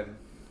and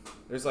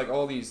there's like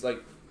all these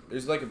like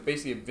there's like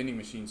basically a vending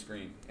machine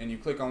screen, and you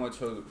click on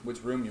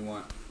which room you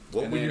want.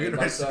 What and were then you it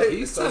gonna lights up- say? it He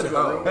tells said you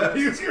what room it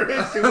is. He was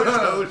gonna say which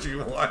hose you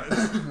want.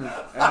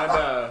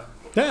 And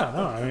Yeah,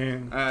 no, I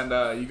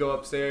mean, you go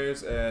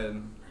upstairs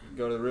and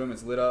go to the room.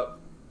 It's lit up,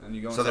 and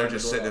you go. So they're inside,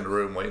 just the door sitting in a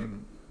locks. room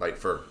waiting, like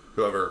for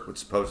whoever would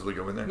supposedly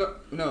go in there.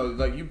 No,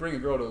 like you bring a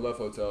girl to a Love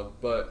Hotel,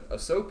 but a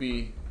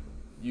soapy,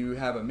 you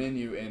have a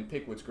menu and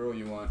pick which girl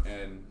you want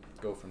and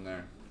go from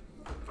there.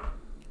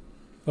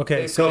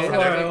 okay. They- So they have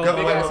all a right, big- hold on,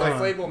 big hold ass on, hold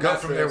on. inflatable Go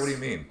from there. What do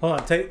mattress. you mean?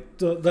 Hold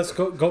on, let's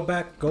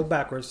go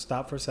backwards.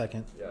 Stop for a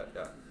second. Yeah.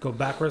 Go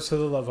backwards to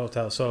the Love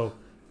Hotel. So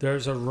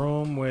there's a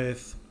room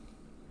with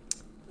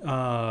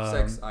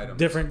Sex items.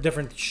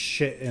 different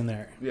shit in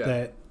there Yeah.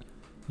 that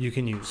you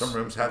can use. Some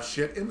rooms have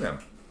shit in them.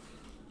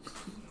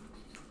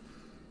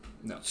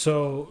 No.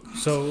 So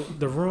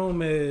the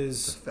room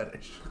is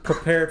Fetish.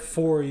 prepared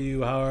for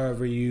you,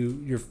 however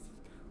your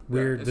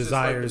weird It's just,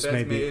 like, the desires bed's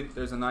may be, made,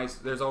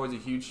 There's always a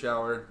huge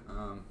shower.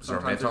 Is there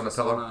a Sometimes mint on there's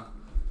the a pillow?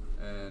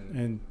 sauna, and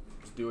and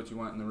just do what you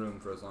want in the room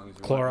for as long as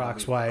you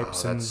Clorox want.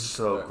 wipes Oh, and that's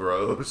so Yeah.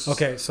 gross.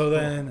 okay. So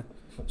then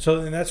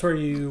that's where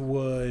you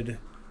would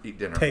Eat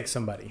dinner. take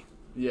somebody.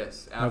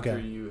 Yes, after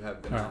Okay. you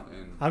have been All out right.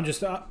 and I'm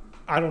just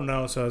I don't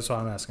know, so that's why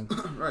I'm asking.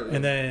 right.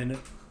 And then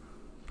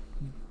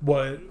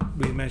what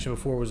we mentioned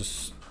before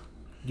was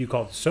you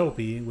called it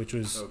soapy, which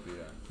was Soapy, yeah.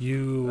 That's a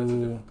you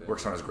different thing.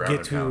 Works on his ground get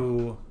and pound.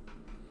 to.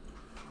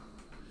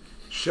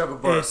 Shove a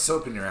bar of It's-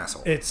 soap in your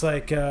asshole. It's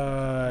like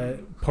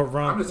I'm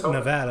Pahrump, just hoping.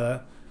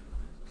 Nevada.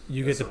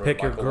 You That's get to where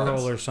pick your Michael girl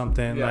lives. or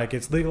something. Yeah. Like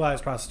it's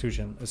legalized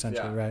prostitution,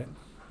 essentially, Yeah. right?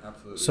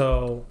 Absolutely.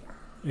 So,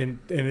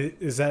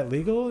 is that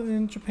legal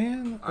in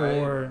Japan,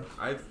 or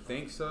I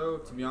think so.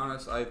 To be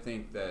honest, I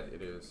think that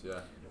it is.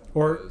 Yeah.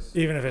 or Because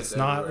even if it's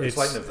not, everywhere. it's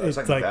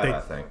It's like Nevada, I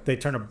think. they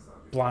turn a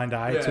blind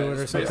eye Yeah, to it or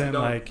it's basically something.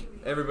 don't- Like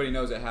everybody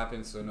knows it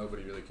happens, so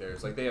nobody really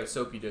cares. Like they have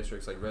soapy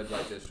districts, like red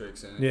light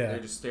districts, and Yeah. they're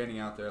just standing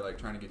out there like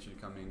trying to get you to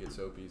come in and get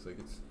soapies. Like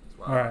it's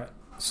wild. all right,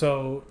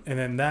 so and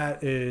then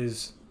that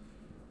is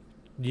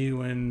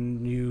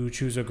you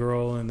choose a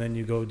girl and then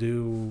you go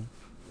do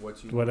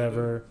What you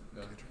whatever.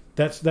 Yeah.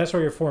 That's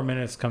where your 4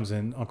 minutes comes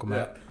in, Uncle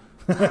Matt.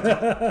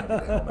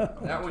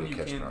 That one you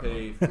can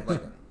pay for,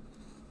 like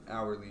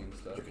hourly and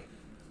stuff.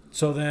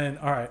 So then,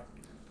 all right.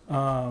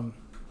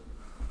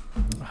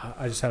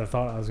 I just had a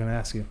thought I was going to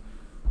ask you.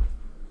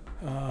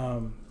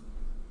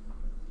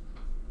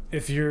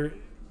 If you're,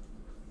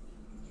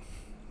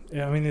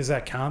 I mean, is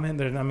that common?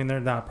 They're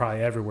not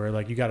probably everywhere.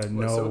 Like you got to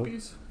What, know.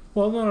 soapies?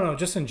 Well, no.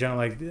 Just in general,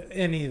 like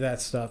any of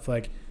that stuff.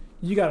 Like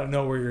you got to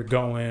know where you're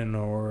going,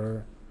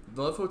 or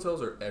The Love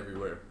Hotels are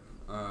everywhere.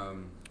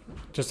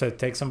 just to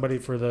take somebody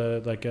for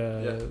the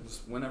Yeah,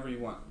 just whenever you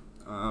want.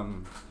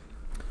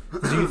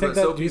 Do you think But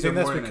that? Do you Sophie's think a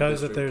that's morning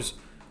because that district. there's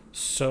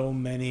so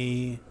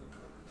many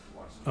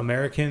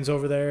Americans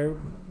over there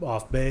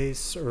off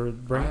base, or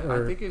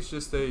I think it's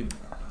just a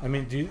I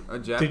mean, did you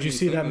Japanese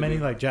see that thing, many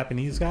maybe. like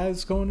Japanese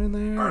guys going in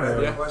there? All right, I have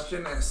or- a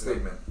question and a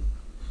statement.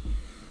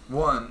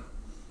 One,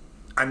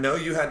 I know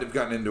you had to have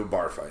gotten into a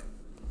bar fight.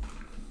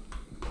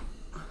 Is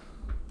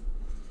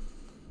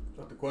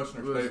that the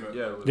question or it was- statement?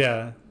 yeah, it was-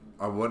 Yeah,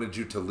 I wanted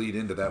you to lead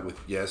into that with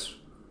yes.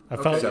 I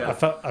felt Okay, yeah.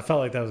 I felt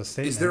like that was a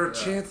statement. Is there a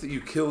Yeah. chance that you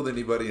killed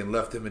anybody and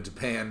left them in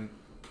Japan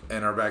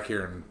and are back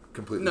here and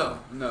completely No,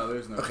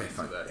 there's no Okay, chance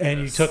fine. of that. and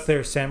you Yes. took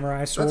their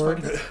samurai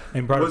sword fine.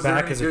 and brought it there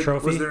back any as a good-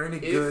 trophy? Was there any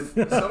good?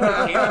 If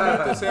somebody came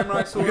with the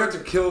samurai sword, You got to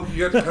kill.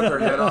 You got to cut their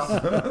head off.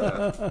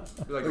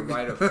 it'd be like a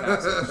rite of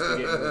passage to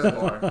get into this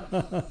bar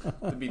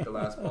to beat the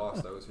last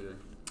boss that was here.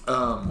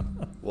 Well,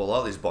 a lot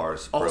of these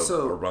bars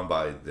Also- are run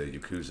by the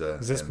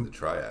Yakuza Is this- and the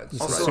Triads. is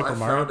right? this Also, Super I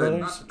Mario found a-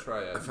 Brothers? Not the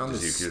triad. I found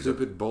Just this Yakuza.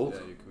 stupid bolt.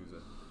 Yeah, Yakuza.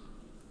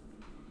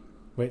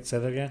 Wait, say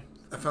that again.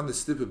 I found this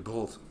stupid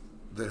bolt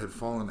that had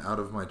fallen out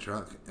of my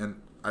truck, and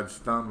I've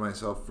found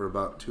myself for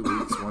about 2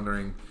 weeks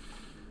wondering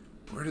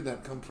where did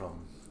that come from.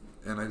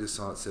 And I just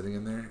saw it sitting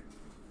in there.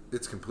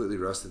 It's completely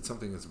rusted.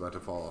 Something is about to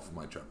fall off of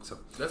my truck. So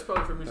That's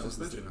probably from your that was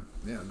the suspension.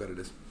 statement. Yeah, I bet it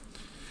is.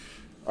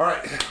 All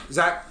right,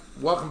 Zach,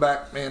 welcome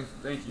back, man.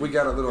 Thank you. We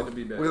got a little, Good to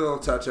be back. we got a little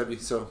touch of you,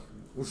 so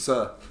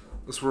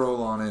let's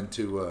roll on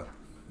into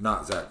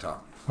not Zach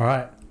talk. All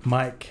right,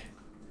 Mike,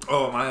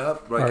 Oh, am I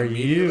up? Like are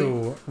immediately?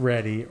 you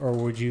ready, or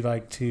would you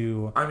like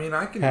to I mean,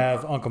 I can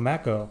have Uncle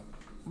Matt go?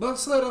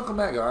 Let's let Uncle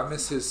Matt go. I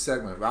miss his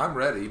segment. I'm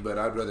ready, but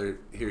I'd rather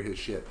hear his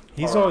shit.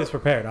 He's All right. always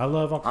prepared. I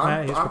love Uncle Matt.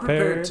 I'm, He's I'm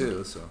prepared.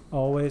 too. So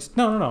Always.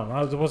 No.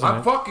 It wasn't.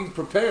 I'm fucking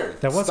prepared.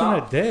 That wasn't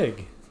Stop. a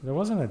dig. There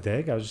wasn't a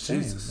dig. I was just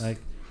Jesus. saying,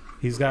 like,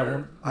 he's got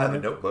one. I have a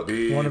notebook.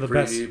 Be One of the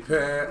best-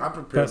 prepared. I'm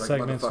prepared best like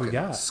segments we motherfucking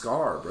got.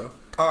 Scar, bro.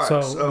 All right,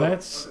 So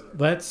let's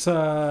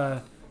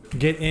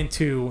get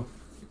into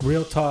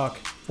real talk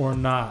or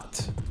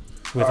not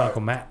with All right.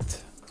 Uncle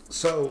Matt.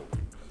 So,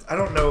 I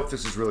don't know if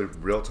this is really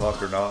real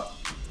talk or not,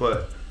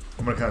 but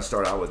I'm going to kind of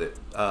start out with it.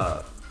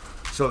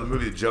 So, the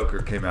movie The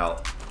Joker came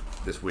out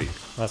this week.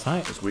 Last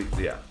night. This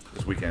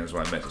weekend is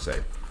what I meant to say.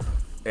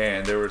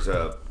 And there was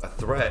a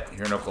threat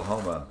here in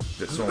Oklahoma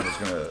that someone was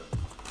going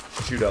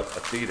to shoot up a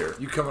theater.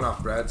 You coming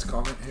off Brad's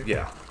comment here?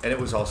 Yeah, and it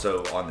was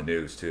also on the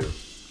news too,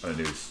 on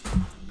the news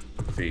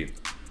feed.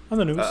 On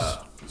the news.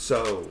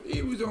 So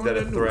He was on that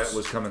a the threat news.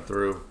 was coming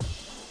through.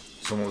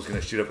 Someone was going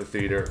to shoot up a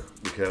theater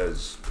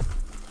because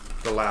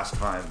the last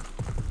time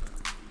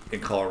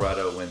in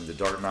Colorado when The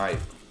Dark Knight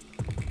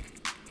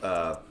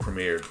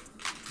premiered,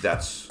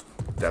 that's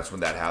when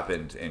that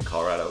happened in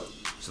Colorado.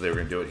 So they were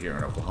going to do it here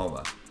in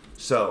Oklahoma.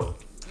 So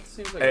That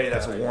seems like A,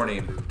 that's bad a idea.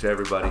 warning to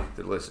everybody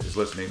that is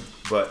listening.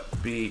 But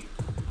B,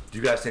 do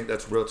you guys think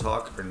that's real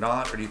talk or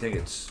not? Or do you think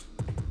it's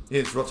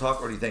real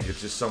talk, or do you think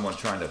it's just someone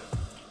trying to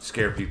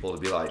scare people to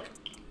be like,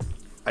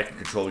 I can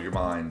control your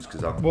minds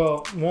because I'm...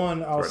 Well,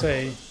 one, I'll Right.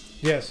 say,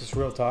 yes, it's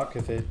real talk.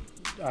 If it,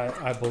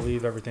 I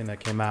believe everything that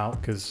came out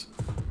because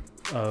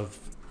of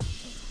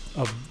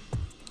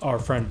our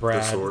friend The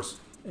Brad source.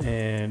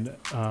 and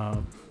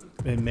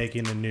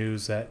making the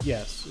news that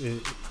yes,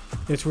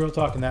 it's real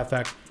talk in that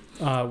fact.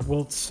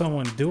 Will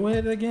someone do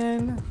it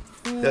again?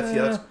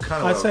 That's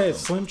kind of I'd say it's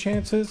slim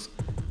chances,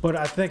 but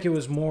I think it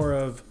was more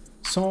of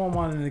someone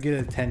wanting to get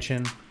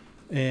attention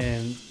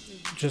and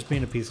just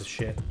being a piece of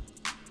shit.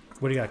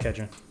 What do you got,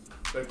 Kedron?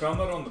 They found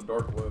that on the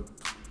dark web.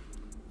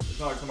 It's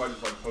not like somebody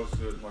just like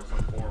posted it in like some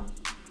forum.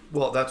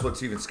 Well, that's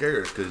what's even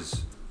scarier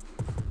because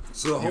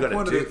So the You whole gotta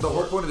point of dig the for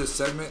whole it. point of this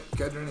segment,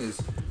 Kedron, is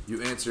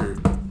you answer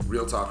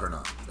real talk or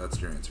not. That's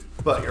your answer.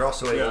 but you're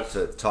also able Yes.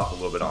 to talk a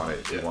little bit on it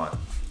if you want.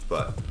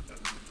 But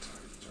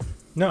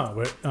No,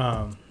 but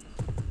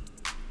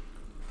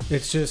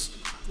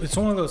it's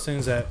one of those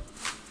things that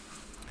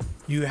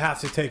you have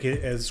to take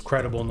it as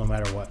credible no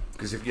matter what.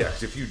 because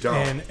if you don't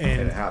And-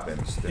 and it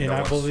happens, then And no I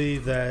one's-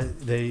 believe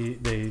that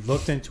they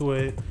looked into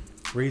it,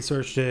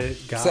 researched it,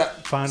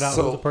 found out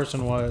so- who the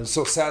person was.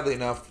 So sadly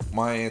enough,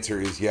 my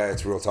answer is yeah,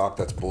 it's real talk.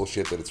 That's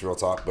bullshit that it's real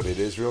talk, but it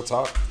is real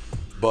talk.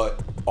 But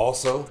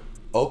also,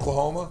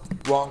 Oklahoma,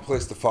 wrong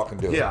place to fucking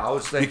do it. Yeah, I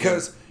was thinking-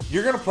 because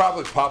you're gonna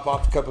probably pop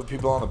off a couple of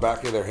people on the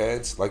back of their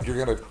heads. Like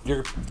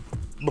you're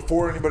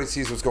before anybody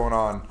sees what's going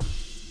on,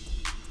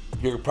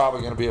 you're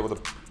probably gonna be able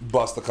to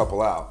bust a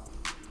couple out.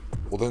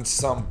 Well, then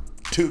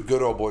two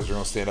good old boys are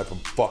gonna stand up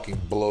and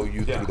fucking blow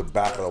you Yeah. through the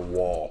back of the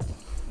wall.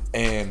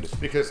 And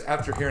because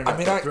after hearing that, I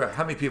mean, that threat,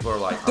 how many people are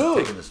like, I'm dude,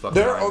 taking this fucking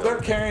they're line they're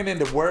over. carrying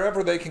into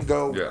wherever they can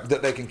go Yeah.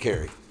 that they can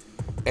carry,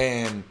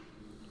 and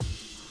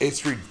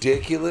it's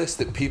ridiculous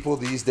that people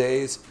these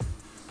days,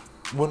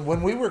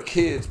 when we were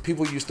kids,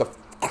 people used to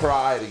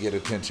cry to get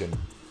attention.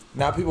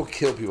 Now people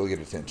kill people to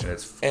get attention, And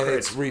it's and crazy.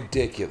 it's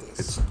ridiculous.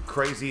 It's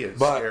crazy. It's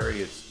But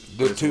scary.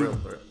 the It's a two real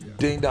threat. Yeah.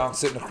 ding dong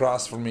sitting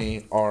across from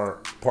me are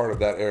part of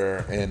that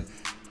era, and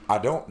I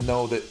don't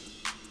know that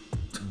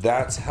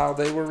that's how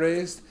they were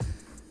raised.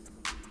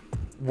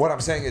 What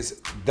I'm saying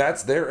is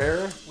that's their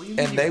era, What do you mean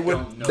and you they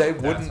don't know they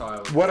that's wouldn't. how I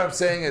was What I'm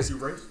saying is You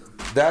raced them.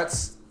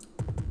 that's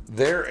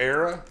their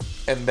era,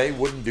 and they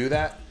wouldn't do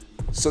that.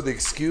 So the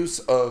excuse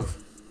of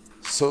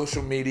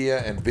social media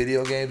and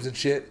video games and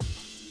shit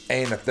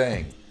ain't a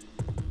thing.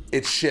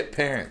 It's shit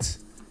parents.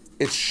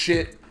 It's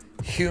shit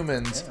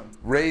humans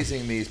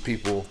raising these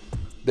people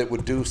that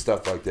would do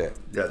stuff like that.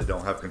 Yeah, they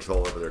don't have control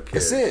over their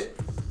kids. That's it.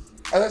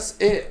 That's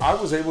it. I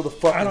was able to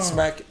fucking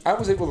smack. I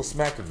was able to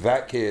smack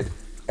that kid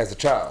as a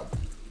child,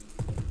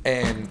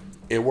 and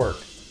it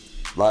worked.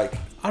 Like,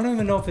 I don't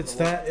even know if it's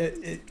that. As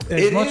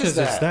It much is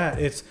as it's that,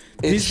 it's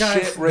It's these guys.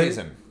 shit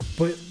raising.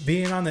 But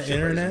being on the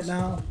internet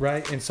now,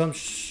 right, in some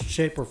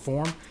shape or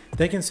form,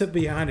 they can sit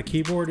behind a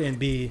keyboard and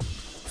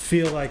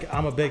feel like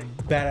I'm a big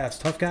badass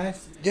tough guy.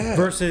 Yeah.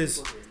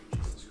 Versus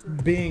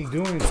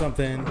doing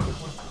something.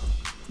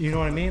 You know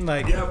what I mean?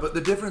 Like, yeah, but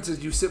the difference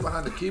is you sit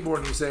behind the keyboard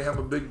and you say, I'm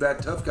a big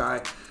bad tough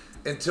guy,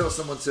 until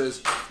someone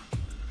says,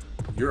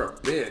 you're a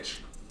bitch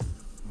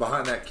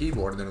behind that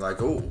keyboard, and they're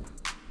like, oh.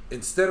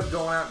 Instead of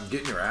going out and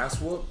getting your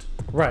ass whooped,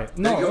 right?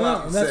 They go out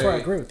No, and that's say- where I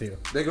agree with you.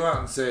 they go out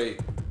and say,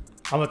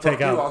 I'm gonna take Fuck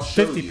you, I'll out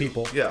show 50 you.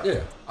 people. Yeah. Yeah.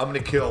 I'm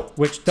going to kill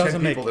Which 10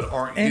 doesn't make people that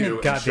aren't any you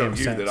and show goddamn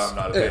you that sense. I'm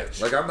not a yeah,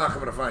 bitch. like I'm not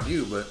coming to find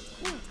you, but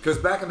because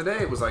back in the day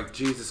it was like,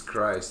 Jesus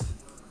Christ,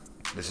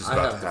 This is I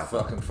about have to to happen.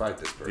 fucking fight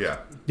this person. Yeah.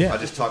 Yeah. I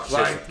just talk shit.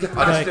 Like,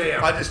 I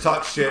goddamn. just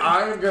talk shit.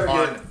 I am gonna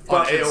on, get on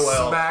fucking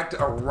AOL. smacked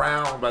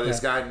around by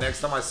this Yeah. guy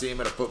next time I see him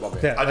at a football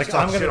game. Yeah. I just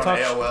Like, talk I'm shit gonna on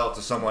talk- AOL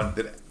to someone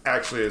that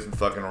actually isn't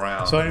fucking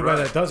around. So anybody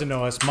Right. that doesn't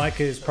know us, Mike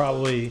is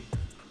probably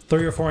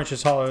 3 or 4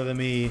 inches taller than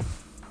me,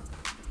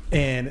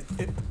 and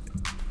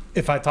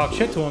if I talk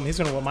shit to him, he's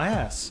gonna whip my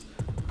ass.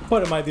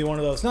 But it might be one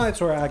of those nights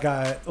where I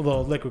got a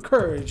little liquid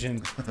courage,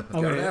 and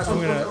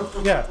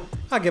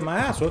I get my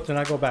ass whooped, and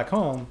I go back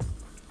home,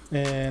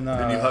 and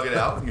Then you hug it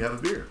out and you have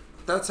a beer.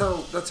 That's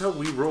how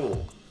we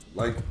roll,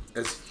 like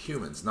as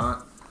humans,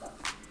 not.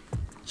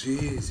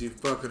 Jeez, you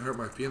fucking hurt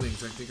my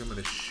feelings. I think I'm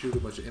gonna shoot a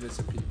bunch of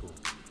innocent people.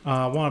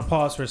 I want to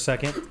pause for a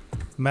second.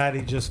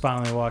 Maddie just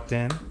finally walked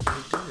in.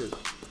 I did.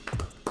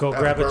 Go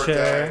Happy grab a birthday.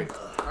 chair.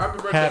 Happy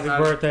birthday, Happy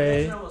Maddie.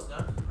 birthday.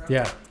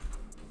 Yeah.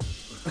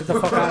 Get the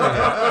fuck out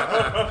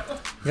of here.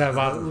 We got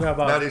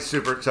about Maddie's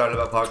super excited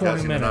about 20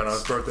 podcasting tonight on minutes.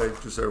 his birthday,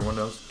 just so everyone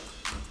knows.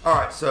 All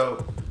right,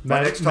 so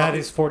my next topic.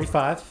 Maddie's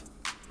 45.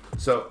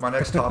 So my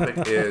next topic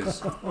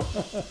is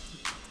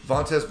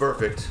Vontaze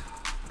Burfict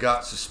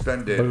got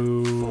suspended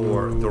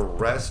for the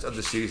rest of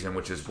the season,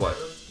 which is what,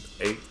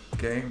 8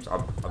 games?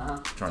 I'm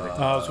trying to think.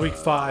 It's week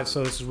 5,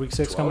 so this is week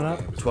 6 coming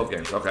up. 12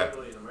 games. Okay.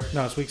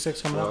 No, it's week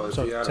 6 coming Well, up. if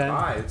So you had 10. a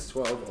bye, it's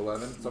 12,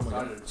 11, something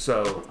like that.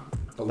 So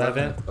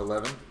 11.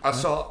 11. I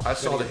saw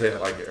the hit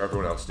like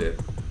everyone else did.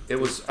 It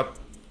was a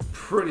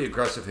pretty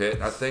aggressive hit.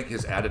 And I think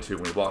his attitude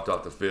when he walked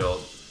off the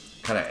field,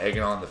 kind of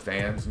egging on the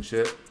fans and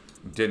shit,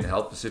 didn't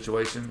help the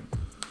situation.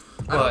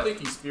 I don't But think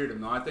he speared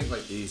him though. I think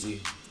like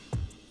Easy.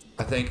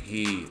 I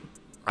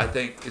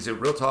think is it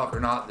real talk or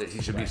not that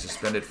he should be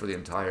suspended for the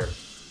entire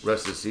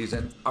rest of the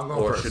season, I'm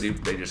going or first.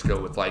 should they just go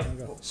with like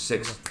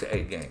 6 to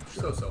 8 games?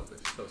 so selfish,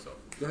 so selfish.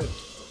 Go ahead.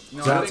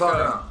 No, So I that's think, all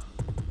now.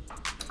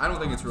 I don't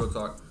think it's real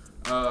talk.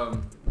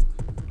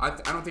 I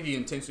don't think he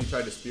intentionally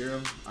tried to spear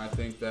him. I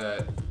think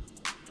that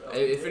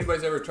if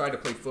anybody's ever tried to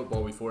play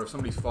football before, if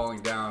somebody's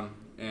falling down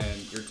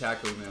and you're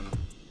tackling them,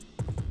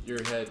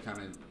 your head kind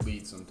of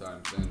leads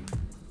sometimes. And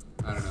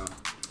I don't know.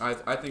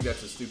 I think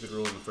that's a stupid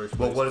rule in the first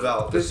place. Well, what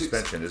about the Physics-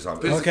 suspension? Is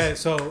on physics- Okay,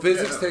 so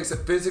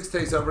Physics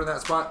takes over in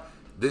that spot.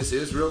 This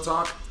is real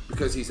talk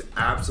because he's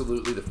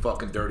absolutely the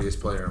fucking dirtiest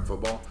player in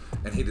football,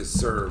 and he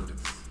deserved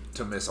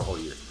to miss a whole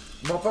year.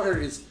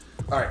 Motherfucker is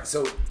all right.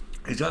 So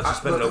He's got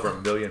suspended look- over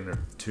 $1 million or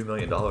 $2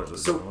 million.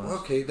 Was So what it was.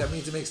 okay, that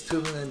means it makes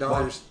 $2 million,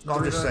 Well, no,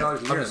 I'm $3 just million a saying- year. I'm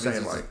just That means saying,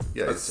 he's like,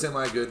 yeah, a it's-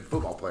 semi-good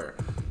football player.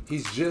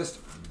 He's just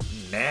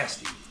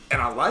nasty,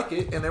 and I like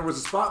it. And there was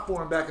a spot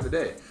for him back in the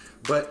day,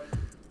 but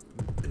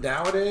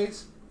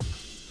nowadays,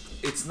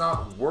 it's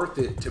not worth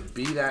it to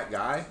be that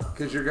guy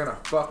because you're gonna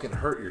fucking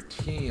hurt your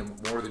team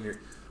more than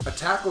a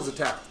tackle's a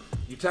tackle.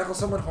 You tackle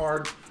someone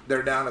hard,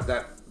 they're down at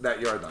that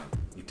yard line.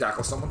 You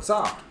tackle someone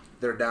soft,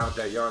 they're down at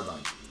that yard line.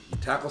 You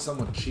tackle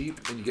someone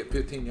cheap and you get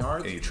 15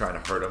 yards, And you're trying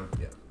to hurt him.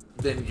 Yeah.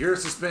 then you're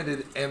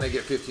suspended and they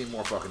get 15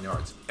 more fucking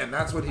yards. And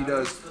that's what he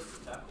does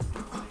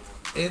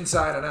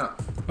inside and out.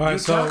 All right, you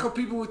so- tackle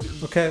people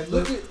with okay,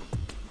 look at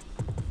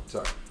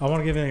sorry. I want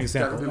to give you an Tackle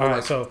example. people All right,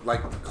 like, so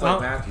like Clay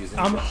Matthews. And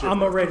I'm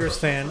a shit. Raiders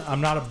fan.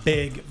 I'm not a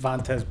big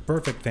Vontaze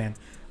Burfict fan.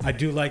 I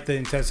do like the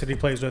intensity he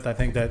plays with. I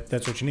think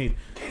that's what you need.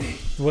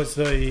 Was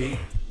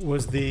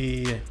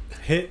the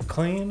hit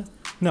clean?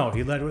 No,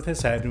 he led with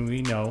his head, and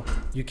we know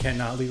you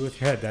cannot lead with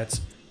your head.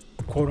 That's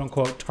quote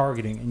unquote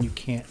targeting, and you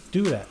can't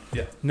do that.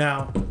 Yeah.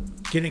 Now,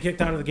 getting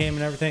kicked out of the game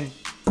and everything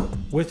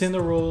within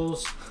the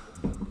rules,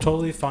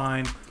 totally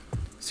fine.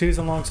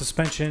 Season-long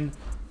suspension.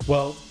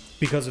 Well,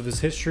 because of his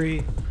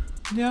history,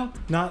 yeah,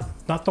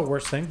 not the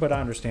worst thing, but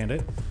I understand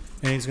it,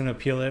 and he's going to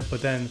appeal it.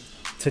 But then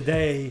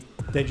today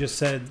they just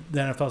said the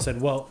NFL said,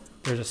 well,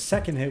 there's a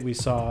second hit we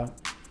saw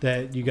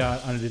that you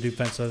got on the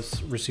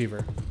defensive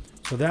receiver,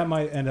 so that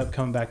might end up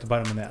coming back to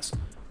bite him in the ass.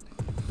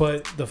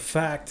 But the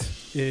fact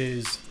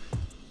is,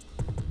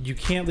 you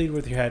can't lead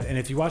with your head. And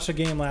if you watched the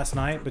game last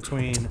night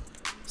between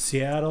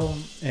Seattle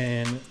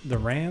and the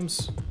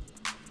Rams,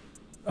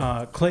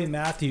 Clay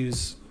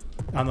Matthews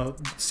on the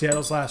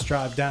Seattle's last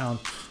drive down,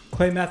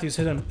 Clay Matthews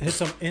hits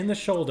him in the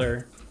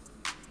shoulder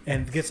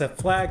and gets a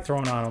flag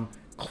thrown on him.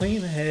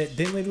 Clean hit,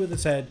 didn't lead with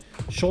his head,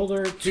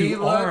 shoulder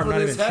to arm,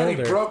 not even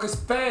shoulder. He broke his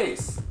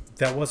face.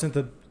 That wasn't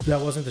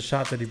the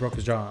shot that he broke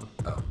his jaw on.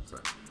 Oh,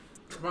 sorry.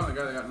 Come on,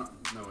 the guy that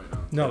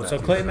got no. So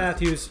Clay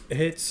Matthews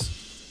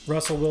hits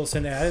Russell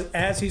Wilson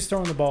as he's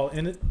throwing the ball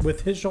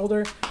with his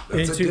shoulder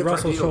into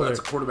Russell's shoulder. That's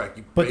a quarterback.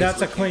 But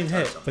that's a clean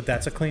hit.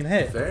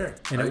 Fair.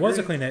 And I it was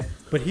a agree. clean hit,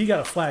 but he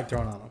got a flag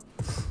thrown on him.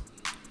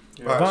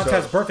 All right,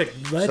 Vontez so-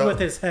 Burfict led with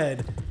his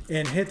head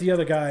and hit the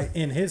other guy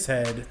in his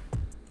head.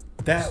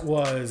 That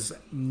was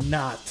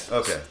not.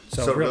 Okay.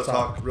 So real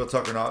talk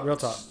or not? Real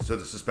talk. So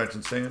the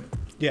suspension stand?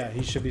 Yeah,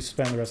 he should be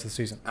suspended the rest of the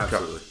season.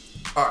 Absolutely.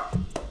 All right.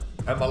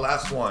 And my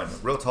last one,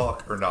 real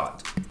talk or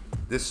not?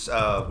 This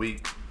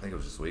week, I think it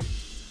was this week,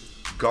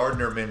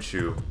 Gardner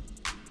Minshew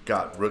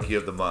got Rookie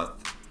of the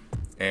Month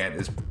and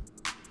is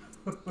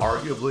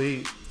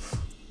arguably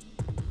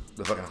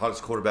the fucking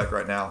hottest quarterback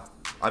right now.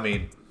 I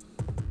mean,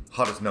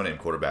 hottest no-name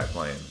quarterback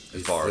playing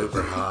as far as.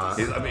 super hot.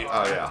 I mean,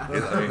 oh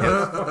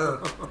yeah.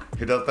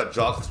 He does that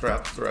jock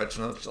strap stretch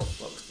and it's so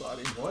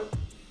exciting. What?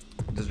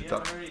 Does he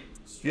talk?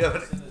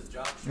 Yeah,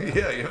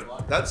 Yeah,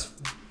 that's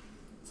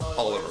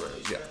all over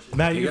it. Yeah.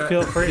 Matt, you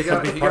feel free to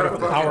be part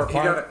of our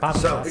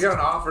podcast. He got an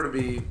offer to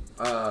be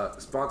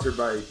sponsored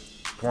by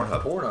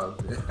Pornhub.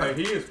 Pornhub. Hey,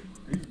 he's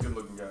a good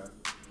looking guy.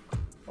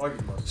 I like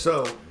his mustache.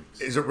 So,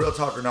 is it real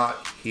talk or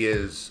not? He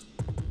is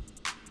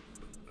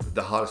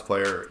the hottest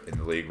player in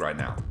the league right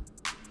now.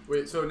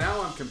 Wait, so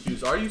now I'm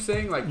confused. Are you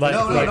saying like Like-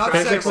 No, like not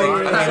physically,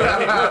 sexually. like,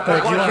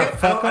 you wanna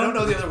fuck I him? don't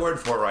know the other word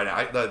for it right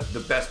now. The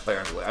best player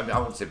in the league. I mean, I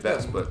wouldn't say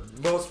best, but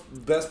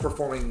Best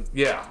performing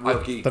yeah.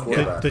 rookie the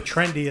quarterback.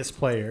 trendiest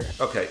player.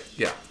 Okay,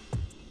 yeah.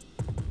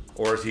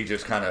 Or is he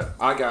just kind of?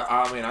 I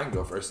can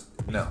go first.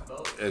 No,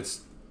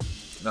 it's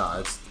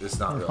not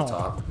real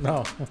talk.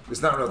 No,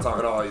 It's not real talk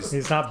at all.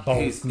 he's not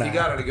both. He Matt.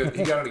 got in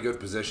a good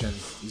position.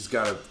 He's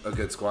got a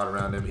good squad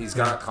around him. He's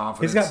got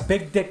confidence. He's got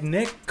Big Dick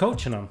Nick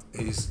coaching him.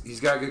 He's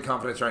got good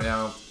confidence right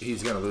now.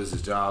 He's gonna lose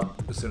his job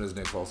as soon as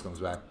Nick Foles comes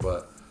back.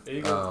 But There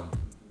you go.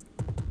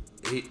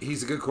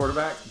 he's a good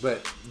quarterback,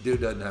 but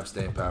dude doesn't have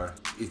staying power.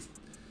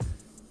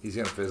 He's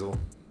gonna fizzle.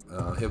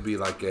 He'll be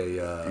like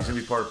a. He's gonna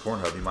be part of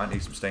Pornhub. He might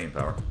need some staying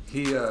power.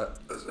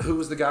 Who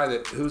was the guy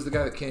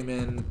that came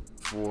in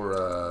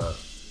for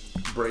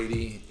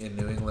Brady in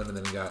New England and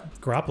then he got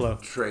Garoppolo,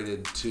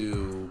 traded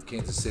to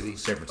Kansas City?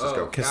 San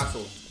Francisco.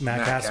 Castle.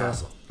 Matt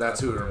Castle. That's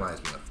who it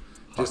reminds me of.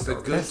 Just a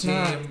good That's team.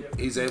 not-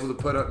 He's able to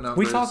put up numbers.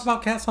 We talked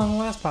about Castle on the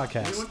last He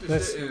podcast. went to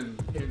That's- shit in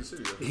Kansas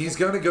City. Though. He's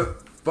gonna go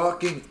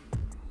fucking.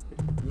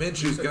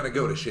 Minshew's gonna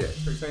go to shit.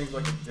 You're saying he's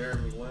like a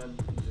Jeremy Lin.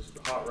 He's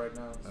just hot right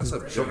now. That's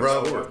a So,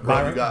 bro,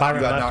 Byron you got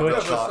not real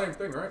Leftwich. Yeah, but talk. same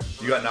thing, right?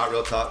 You got not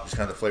real talk. Just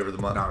kind of the flavor of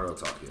the month. not real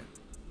talk yet.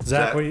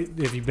 Zach, have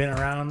you been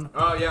around?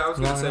 Oh yeah, I was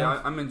gonna Long say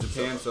enough? I'm in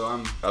Japan, so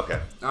Okay.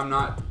 I don't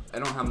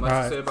have much All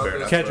to right. say about Fair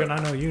this. enough. Kedron,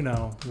 I know you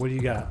know. What do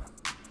you got?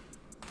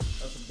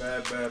 That's a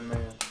bad man.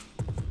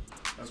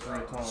 That's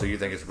real talk. So you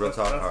think it's real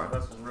talk? That's, All right.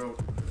 that's real.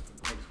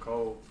 It's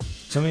cold.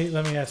 So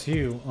let me ask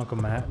you, Uncle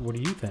Matt. What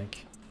do you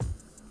think?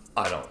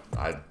 I don't.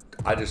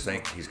 I just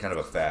think he's kind of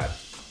a fad.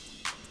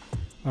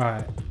 All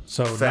right.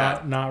 So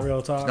Fat. not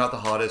real talk. He's not the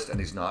hottest, and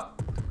he's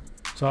not.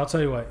 So I'll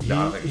tell you what.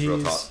 No, I think it's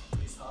real talk.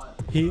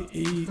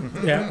 He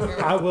yeah,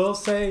 I will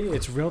say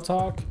it's real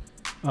talk.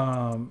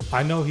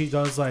 I know he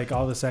does like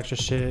all this extra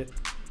shit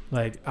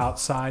like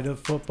outside of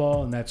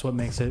football, and that's what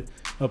makes it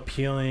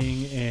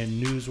appealing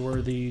and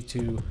newsworthy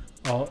to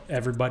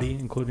everybody,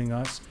 including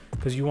us,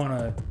 because you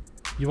want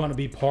to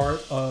be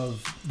part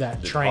of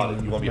that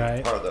train, You want to be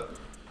right? part of the.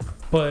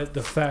 But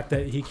the fact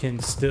that he can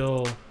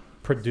still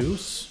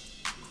produce,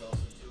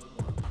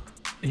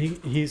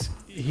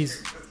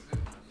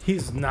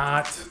 he's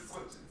not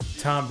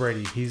Tom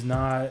Brady. He's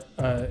not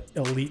an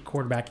elite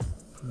quarterback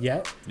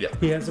yet. Yeah.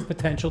 He has the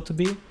potential to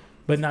be,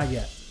 but not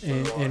yet,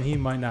 and he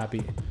might not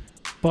be.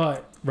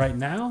 But right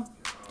now,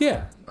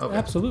 yeah, Okay.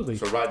 absolutely.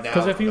 So right now,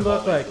 because if you the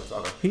look like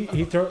moment- okay.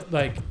 he throw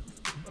like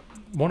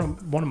one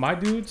of my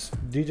dudes,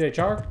 DJ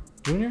Chark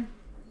Jr.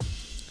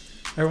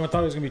 Everyone thought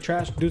he was gonna be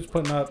trash. Dude's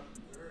putting up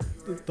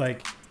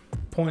like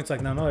points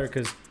like none other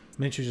because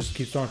Minshew just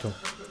keeps throwing to him.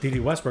 D.D.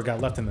 Westbrook got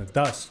left in the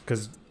dust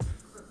because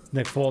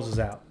Nick Foles is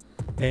out,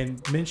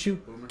 and Minshew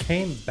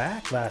came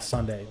back last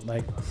Sunday.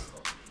 Like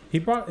he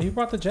brought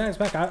the Jags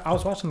back. I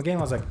was watching the game.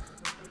 I was like,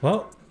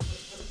 well,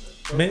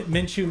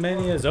 Minshew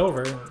mania is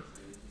over,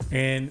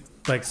 and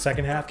like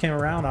second half came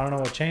around. I don't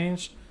know what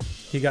changed.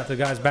 He got the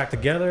guys back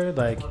together.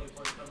 Like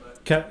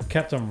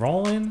kept them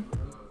rolling,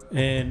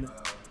 and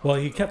well,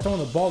 he kept throwing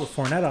the ball to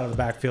Fournette out of the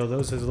backfield. That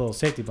was his little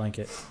safety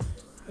blanket.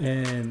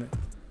 And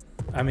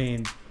I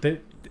mean,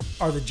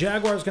 are the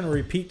Jaguars going to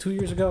repeat 2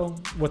 years ago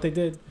what they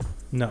did?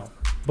 No.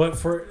 But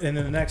in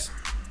the next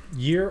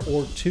year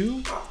or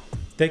two,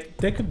 they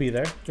could be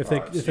there if they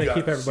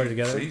keep everybody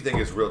together. So you think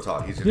it's real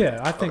talk? He's gonna,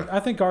 Yeah, I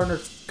think Gardner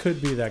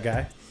could be that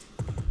guy.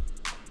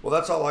 Well,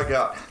 that's all I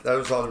got. That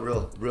was all the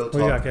real you got,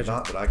 talk. Ketchup?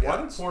 Not that I Why got.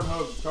 did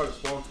Pornhub try to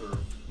sponsor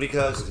him?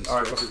 Because He all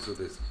right, switches with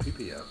his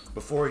PPF.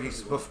 before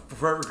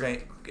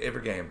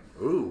every game,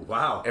 Ooh,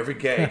 wow. every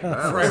game,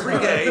 for every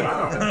game.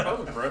 That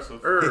was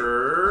impressive.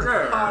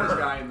 Hottest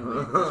guy in the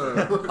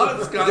league.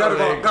 Hottest guy Got in him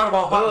the all, got him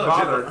all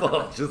hot and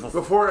bothered. league. Just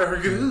Before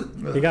every good.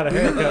 You got a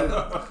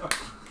haircut.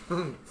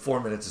 4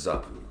 minutes is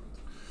up.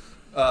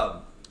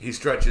 He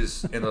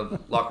stretches in the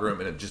locker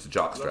room in just a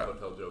jock That's strap. a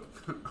hotel joke.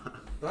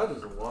 That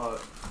is a lot.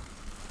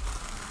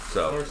 I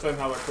So understand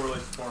how that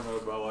correlates to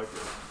Pornhub, but I like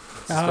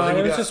it. then It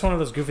you was got- just one of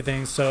those goofy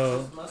things.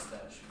 So, Mustache.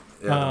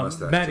 Yeah, the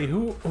mustache. Maddie,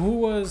 who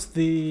was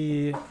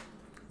the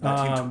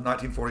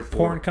 1944.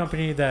 porn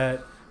company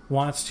that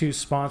wants to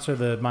sponsor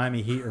the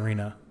Miami Heat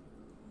arena?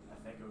 I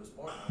think it was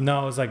porn.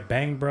 No, it was like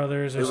Bang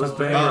Brothers or It was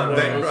something. Bang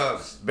Bang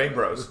Bros. Bang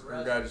Bros.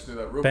 Your guy just did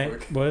that real Bang,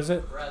 quick. what is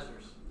it? Brazzers.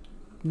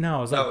 No,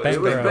 it was like No, Bang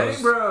it was Bros.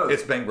 Bang Bros.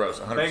 It's Bang Bros.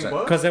 100%. Bang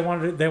what? Because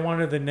they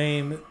wanted the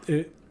name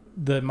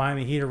the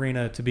Miami Heat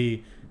arena to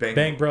be Bang-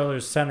 Bang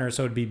Brothers Center,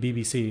 so it'd be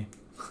BBC.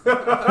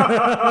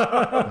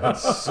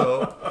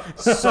 So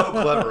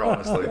clever,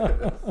 honestly. All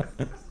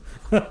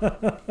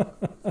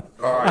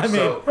right, I mean,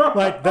 so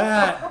like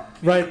that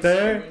right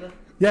there.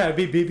 Yeah, it'd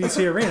be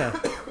BBC Arena.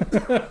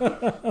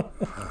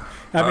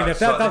 I mean, right, if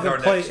so I that think doesn't our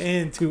play next-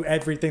 into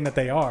everything that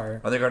they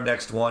are. I think our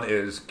next one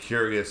is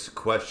Curious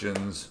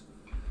Questions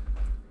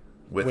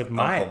with With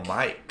Uncle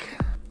Mike.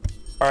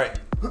 All right.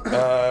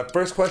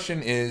 First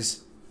question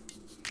is,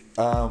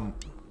 and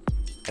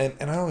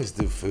I always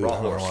do food. Raw I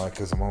don't know horse. why,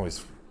 because I'm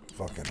always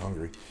fucking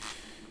hungry.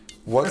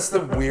 What's the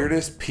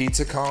weirdest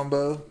pizza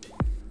combo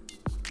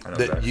I know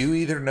that Zach. you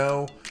either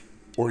know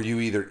or you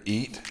either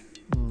eat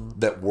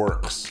that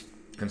works?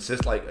 Are you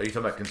talking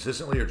about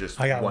consistently or just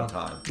I got one one.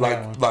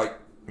 time? Like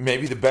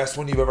maybe the best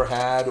one you've ever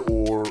had,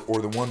 or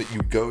the one that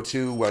you go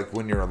to like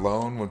when you're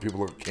alone, when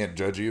people can't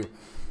judge you.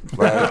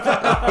 Like,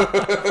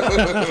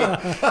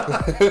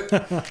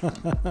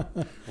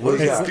 what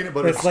do you got? Peanut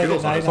butter It's like at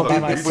Skittles on night his I'm by phone. What do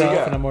you myself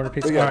got? and I'm ordering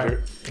pizza. What do you got, All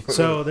right. Drew?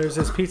 So there's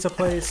this pizza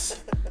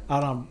place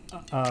out on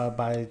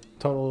by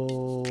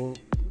Total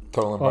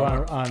well,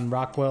 environment. on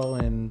Rockwell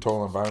and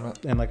Total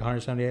environment. like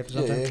 178th or Yeah,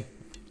 something. yeah.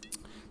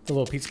 The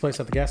little pizza place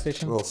at the gas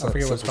station. A little I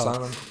forget what it's Simple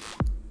called.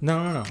 Simon.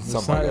 No. It's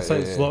Something not. like It's, that,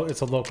 like, yeah, it's, yeah.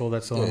 it's a local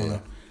that's the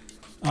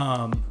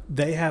Yeah, one.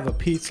 They have a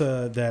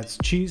pizza that's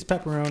cheese,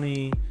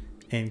 pepperoni,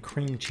 and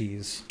cream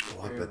cheese.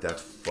 Oh, I bet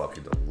that's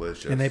fucking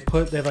delicious. And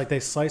they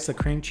slice the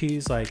cream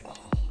cheese like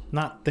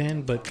not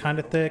thin but kind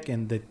of thick,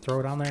 and they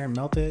throw it on there and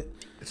melt it.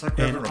 It's like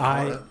And Reverend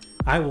I Ricotta.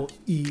 I will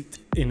eat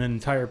an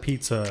entire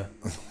pizza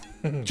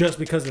just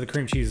because of the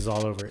cream cheese is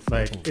all over it.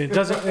 Like it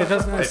doesn't Hey,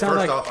 sound first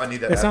like off, I need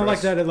that it's not like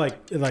address. that.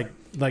 It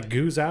like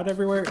goos out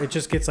everywhere. It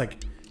just gets like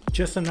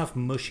just enough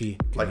mushy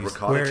Like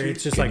ricotta where cheese?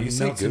 it's just Can like you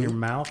say melts in goo? your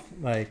mouth.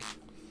 Like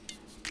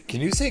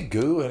Can you say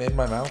goo and in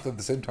my mouth at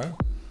the same time?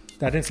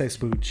 I didn't say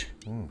spooch.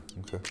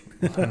 Okay.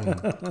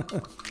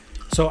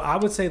 So I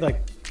would say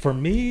like for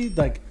me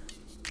like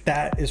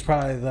that is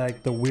probably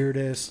like the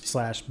weirdest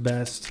 /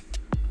 best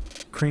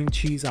cream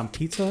cheese on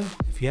pizza.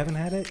 If you haven't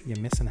had it, you're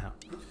missing out.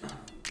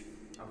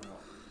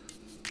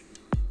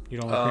 You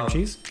don't like cream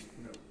cheese?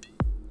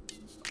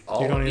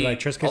 I'll You don't eat, eat- like,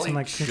 Triscuits I'll and, eat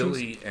like, cream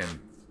chili and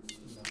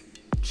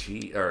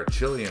cheese or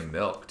chili and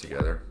milk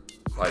together.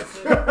 Like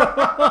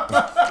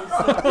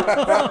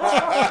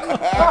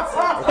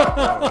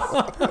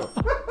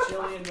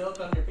Chili and milk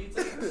on your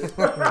pizza?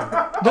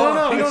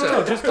 No.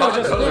 pizza. Just Oh,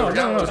 I totally no.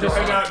 forgot what Just,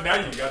 Hey, now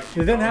you got it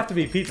didn't have to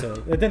be pizza.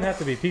 It didn't have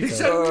to be he pizza.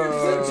 said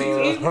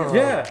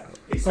Yeah.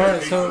 All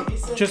right. So He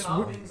said just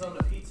toppings on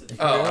the pizza.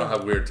 Oh, I don't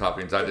have weird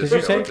toppings. I just Did you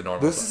go say- with the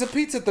normal. This is a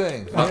pizza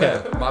thing. My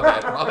bad. My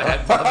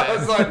bad.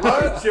 Like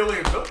what? chili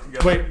and milk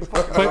together. wait.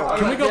 But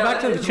can we go back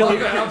to the chili?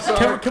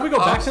 Can we go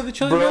back to the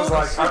chili? Bro's meal?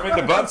 like, I'm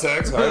into butt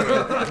sex. God,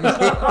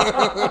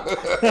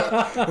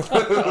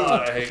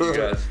 I hate you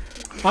guys.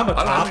 I'm a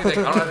I don't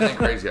top have anything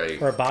crazy I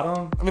eat. or a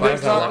bottom. I mean,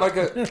 there's not like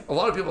a. A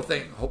lot of people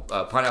think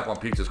pineapple on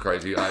pizza is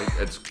crazy. I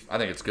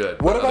think it's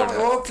good. What But about?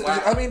 other than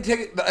Well, I mean, take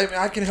it. I mean,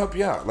 I can help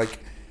you out. Like,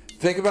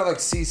 think about like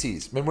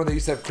CC's. Remember when they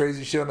used to have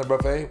crazy shit on their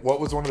buffet? What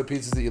was one of the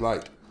pizzas that you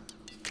liked?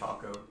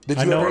 Taco. Did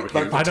I you know- ever like the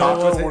I know it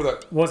taco wasn't- or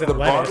the wasn't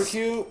lettuce.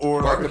 barbecue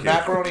or like the Barbecue.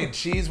 macaroni and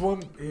cheese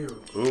one?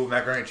 Ooh,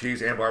 macaroni and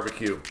cheese and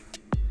barbecue.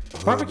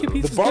 Barbecue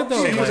pizza's The good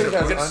though. barbecue like- usually has You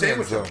can onions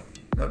sandwich though. them.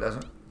 No, it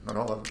doesn't. Not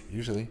all of them.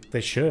 Usually.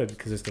 They should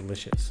because it's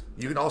delicious.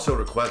 You can also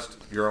request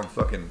your own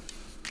fucking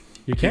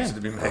You pizza to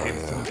can. be made.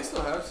 They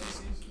still have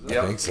CC's? I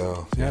Yeah. think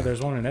so. Yeah,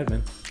 there's one in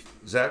Edmond.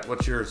 Zach,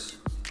 what's yours?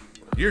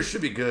 Yours should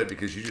be good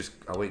because you just.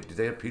 Oh wait, do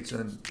they have pizza?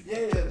 In,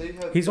 Yeah, they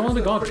have. He's only there's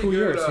been a gone pretty 2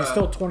 years. good, He's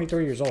still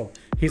 23 years old.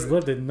 He's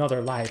lived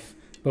another life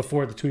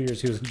before the 2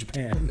 years he was in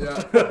Japan. Yeah.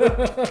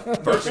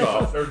 first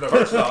off,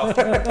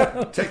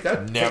 take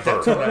that. Never. Take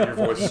that tone out of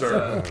your voice,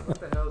 sir. What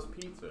the hell is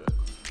pizza?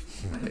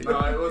 No,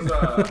 it was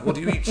Well,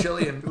 do you eat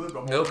chili and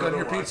milk on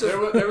your pizza?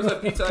 there was a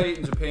pizza I ate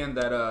in Japan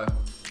that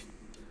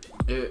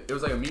it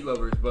was like a meat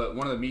lovers, but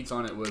one of the meats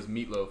on it was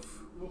meatloaf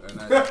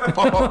And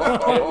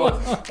it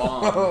was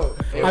bomb.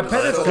 It I was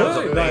bet it's so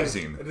good. good.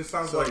 Amazing. It just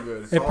sounds So like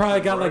good. It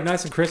probably got like right?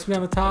 nice and crispy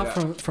on the top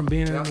Yeah. from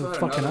being They in also the had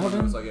fucking another one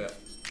that was oven.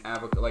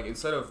 like like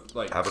instead of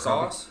like Abercrombie?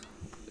 sauce,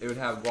 it would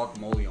have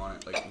guacamole on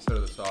it, like instead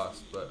of the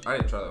sauce. But I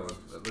didn't try that one.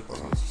 It looked good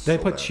They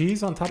So put bad.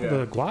 cheese on top of Yeah.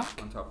 the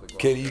guac. on top of the guac.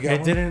 Katie, you got It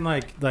one? didn't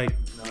like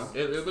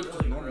It looked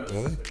just normal.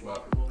 Really?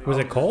 But was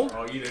it cold?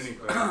 I'll eat anything.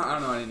 I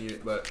don't know. I didn't eat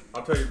it, but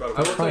I'll tell you about it. I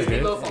will tell you, Probably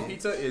meatloaf on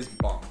pizza is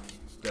bomb.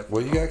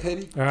 Definitely. What you got,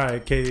 Katie? All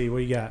right, Katie, what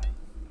you got?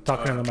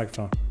 Talking on the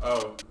microphone.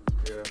 Oh,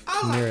 yeah.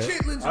 I Near like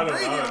it. chitlins I and don't,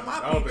 gravy I, on don't, my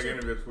I don't pizza. think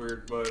any of it's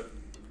weird, but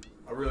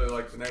I really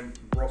like the name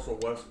Russell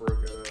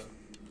Westbrook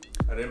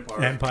at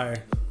Empire.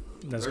 Empire.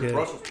 That's There's good.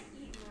 Russell.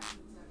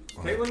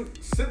 Caitlin,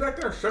 sit back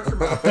there and shut your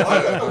mouth. Why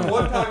is that the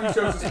one time you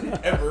chose to speak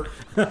ever?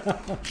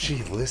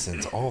 She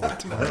listens all the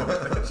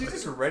time. She's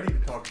just ready to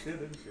talk shit,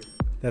 isn't she?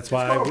 That's It's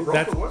why. called Russell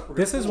That's, Westbrook.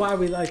 this is why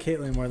we like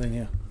Caitlyn more than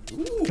you.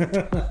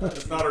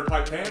 It's not her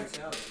tight pants.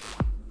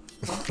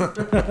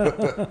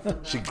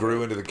 She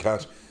grew into the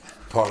couch.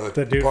 Part of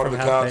The dude part of the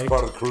from couch, Half-Baked.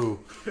 part of the crew.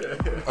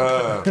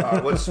 All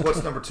right,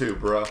 what's number 2,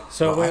 bro?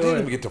 So I wait, didn't wait.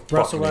 even get to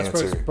Russell fucking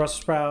Westbrook's answer. Brussels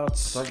I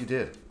sprouts. thought you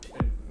did.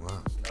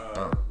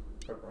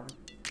 Pepperoni.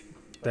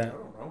 That I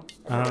don't know.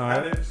 I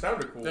don't know. It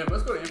sounded cool. Damn,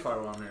 let's go to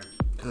Empire while I'm here.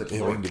 Good Yeah,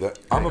 we lord. can do that.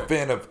 I'm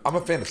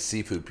a fan of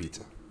seafood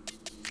pizza.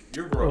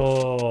 You're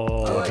gross.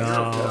 Oh I like no.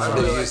 I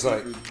They really use, like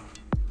like- seafood.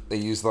 They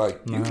use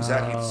like You and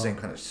Zach eat the same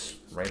kind of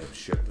random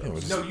shit, though. Yeah, we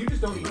just- No, you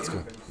just don't eat let's go.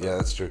 anything. Yeah,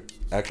 that's true.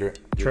 Accurate.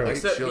 True. I eat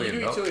Except chili you and do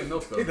eat milk. chili and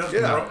milk though. He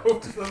doesn't Yeah.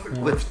 know.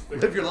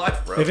 Live your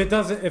life, bro.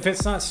 If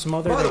it's not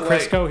smothered By in the way,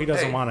 Crisco, he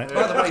doesn't hey, want it.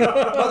 By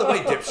the way,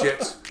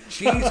 dipshits,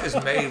 cheese is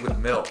made with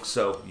milk,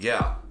 so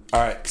yeah. All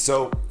right.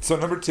 So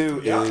number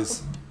 2 Yeah.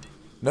 is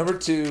number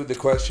 2. The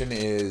question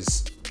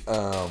is,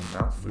 food.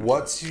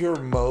 what's your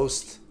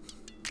most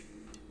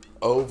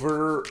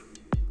over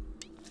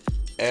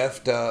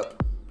effed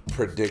up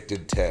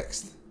predicted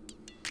text?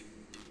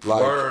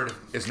 Like, Word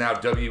is now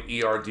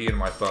WERD in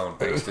my phone,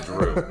 thanks to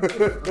Drew.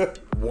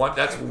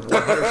 That's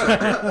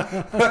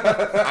 100%.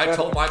 I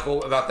told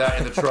Michael about that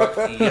in the truck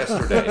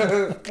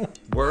yesterday.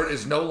 Word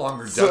is no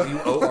longer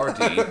WORD.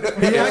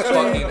 It's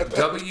fucking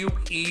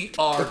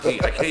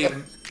WERD. I can't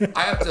even.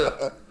 I have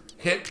to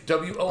hit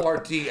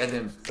WORD and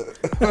then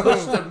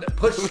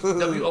push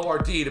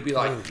WORD to be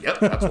like, yep,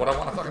 that's what I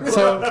want to fucking do.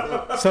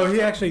 So he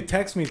actually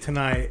texted me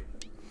tonight,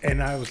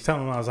 and I was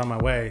telling him I was on my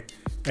way,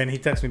 and he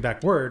texted me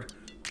back word,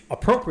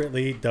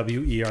 appropriately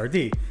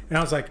WERD, and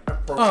I was like, oh,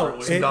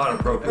 Appropriately. It's not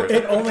appropriate.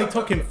 It only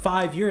took him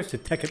 5 years to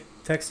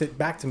text it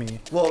back to me.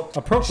 Well,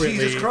 appropriately.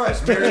 Jesus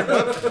Christ,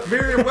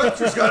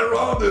 Merriam-Webster's got it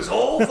wrong this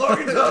whole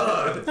fucking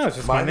time. No, it's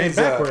just my Mine name is,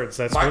 backwards.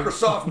 That's what,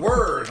 Microsoft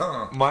Word,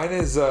 huh? mine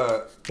is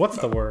what's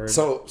the word?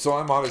 so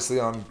I'm obviously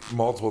on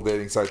multiple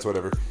dating sites,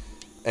 whatever,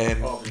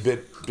 and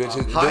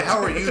bitches. Hi, how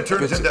are you?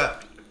 Turns bitches- into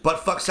butt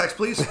fuck sex,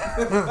 please.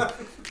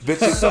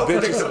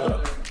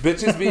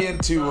 bitches be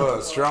into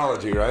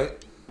astrology, right?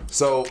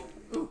 So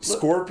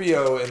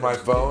Scorpio in my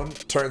phone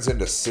turns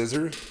into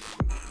scissors.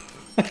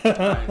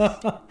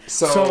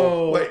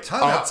 So- Wait,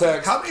 time I'll out.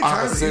 text, How many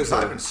I'm a times are you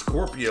scissor. typing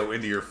Scorpio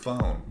into your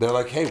phone? They're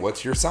like, "Hey,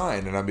 what's your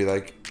sign?" And I'll be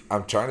like,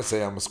 "I'm trying to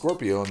say I'm a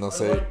Scorpio," and they'll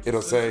say, like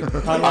 "It'll say,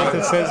 I like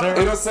the scissor.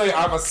 it'll say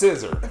I'm a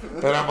scissor,"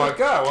 and I'm like,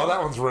 "Oh, well,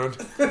 that one's ruined."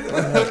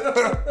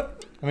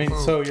 I mean,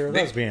 so you're a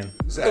lesbian.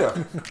 Yeah,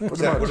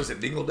 What is it,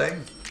 Dingle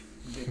Dang?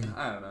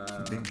 I don't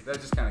know. That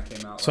just kind of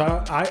came out. So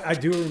like that. I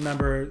do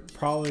remember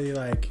probably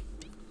like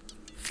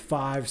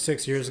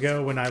 5-6 years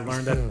ago when I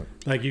learned that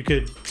like you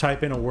could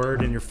type in a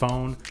word in your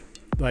phone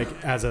like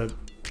as a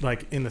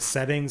like in the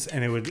settings,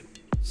 and it would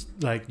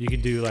like you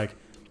could do like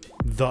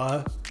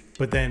the,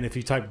 but then if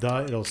you type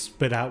the, it'll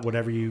spit out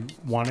whatever you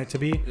want it to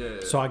be.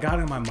 Yeah. So I got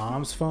it on my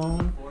mom's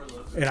phone,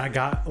 and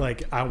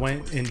I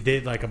went and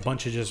did like a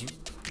bunch of just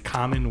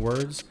common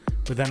words,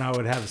 but then I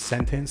would have a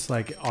sentence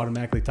like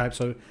automatically typed.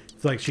 So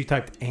it's like she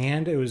typed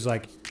and it was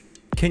like,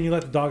 can you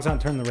let the dogs out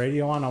and turn the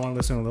radio on? I want to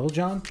listen to Lil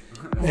Jon.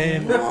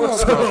 And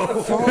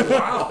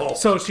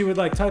so she would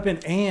like type in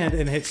and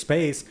hit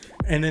space,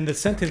 and then the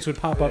sentence would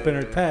pop up in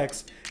her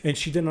text, and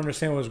she didn't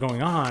understand what was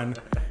going on.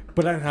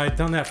 But I'd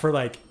done that for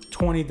like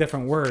 20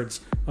 different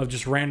words of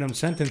just random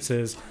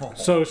sentences.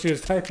 So she was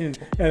typing, and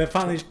then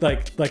finally,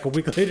 like a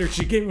week later,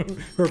 she gave me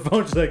her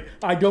phone. She's like,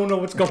 I don't know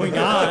what's going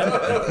on.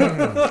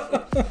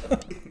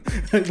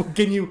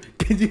 Can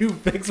you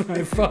fix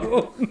my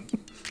phone?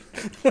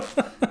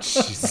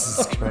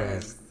 Jesus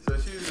Christ. So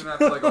she was in that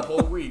for like a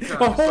whole week. Huh?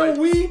 A Just, whole like,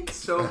 week?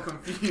 So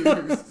confused.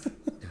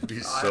 It'd be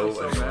I'd so be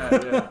so annoying.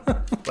 mad.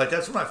 Yeah. Like,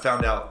 that's when I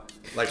found out.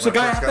 Like, So when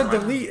I I first have got to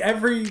my- delete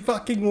every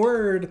fucking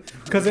word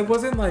because it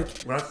wasn't like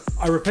When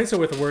I replaced it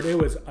with a word. It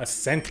was a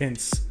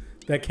sentence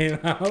that came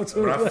out.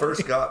 So When it I was like-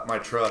 first got my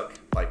truck,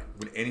 like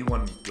when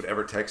anyone would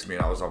ever text me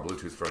and I was on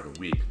Bluetooth for like a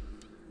week,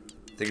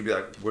 they could be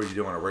like, "Where are you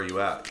doing?" or "Where are you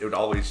at?" It would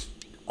always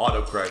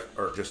autocorrect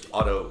or just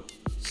auto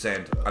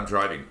send. "I'm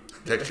driving.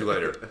 Text you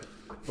later."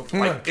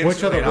 Like,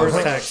 Which are the instantly, and I was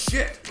worst like, texts?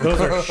 Shit. Those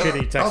are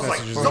shitty I text was like,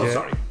 messages. so to get.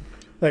 sorry.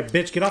 Like,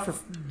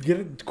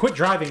 bitch, quit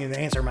driving and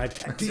answer my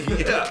text.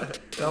 Yeah.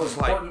 That was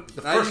like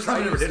the first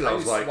time I ever did it. I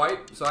was like,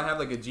 swipe. So I have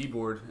like a G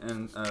board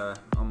and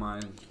on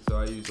mine. So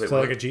I use. So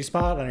like a G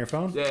spot on your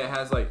phone? Yeah, it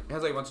has like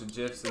a bunch of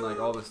GIFs and like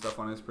all this stuff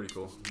on it. It's pretty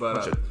cool.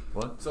 But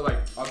what? so like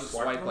I'll just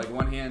swipe like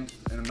one hand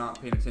and I'm not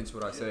paying attention to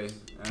what I say.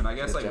 And I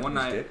guess like one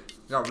night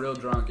I got real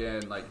drunk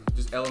and like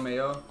just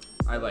LMAO.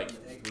 I like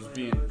was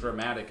being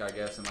dramatic, I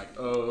guess, and like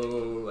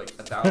like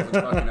 1,000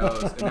 fucking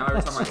O's. And now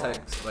every time I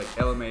text like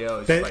LMAO,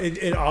 it's just like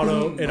it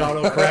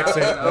auto corrects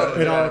it.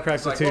 It auto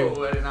corrects it too.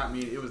 Whoa,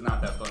 it was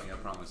not that funny. I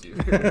promise you.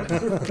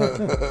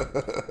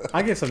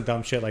 I get some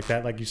dumb shit like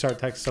that. Like you start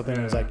texting something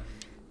and it's like,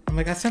 I'm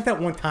like, I sent that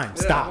one time.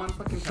 Yeah, Stop. one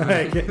fucking time.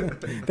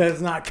 Like,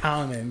 that's not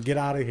common. Get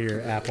out of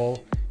here,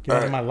 Apple. Get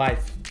out of my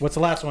life. What's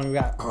the last one we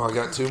got? Oh, I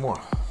got 2 more.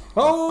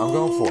 Oh, I'm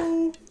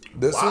going 4.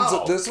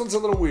 This one's a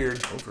little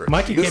weird.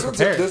 Mikey This came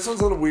prepared. this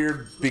one's a little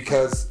weird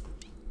because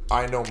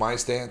I know my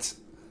stance.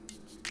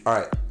 All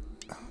right.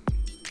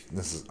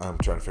 I'm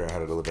trying to figure out how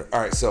to deliver it. All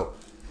right, so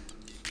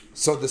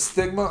the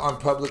stigma on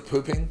public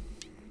pooping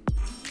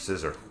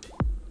scissor.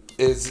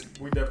 is.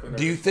 We definitely.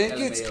 Do you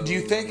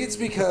think it's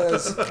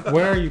because?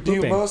 Where are you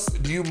Do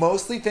pooping? you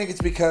mostly think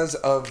it's because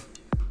of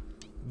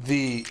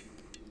the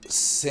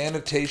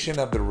sanitation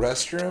of the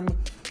restroom,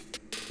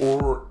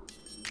 or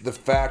the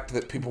fact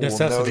that people will know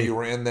Necessity. you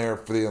were in there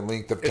for the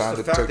length of time It's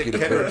it the fact took you that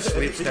to Kendrick poop?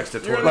 sleeps next to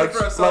You're toilet. like-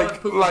 for a solid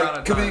poop amount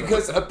of time.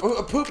 because a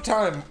poop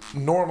time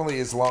normally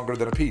is longer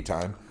than a pee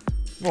time.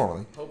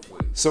 Normally.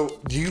 Hopefully. So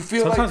do you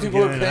feel Sometimes like you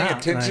people get are in and paying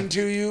out, attention like-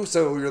 to you?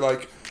 So you're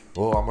like,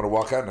 well, I'm going to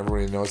walk out and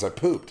everybody knows I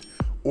pooped.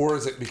 Or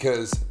is it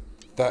because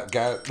that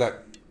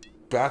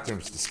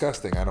bathroom's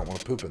disgusting, I don't want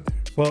to poop in there?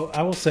 Well,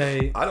 I will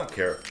say, I don't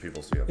care if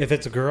people see it. if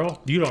it's a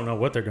girl, you don't know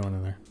what they're doing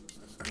in there.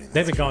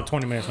 They've been gone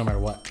 20 minutes no matter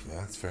what. Yeah,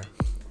 that's fair.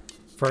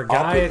 For a I'll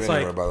guy, poop it's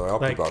anywhere, like, by the way. I'll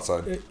like, poop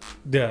outside.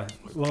 Yeah.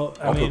 Well,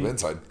 I I'll mean, poop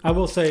inside. I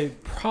will say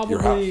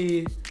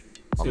probably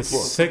On the the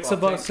floor. 6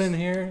 of us in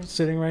here,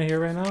 sitting right here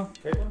right now.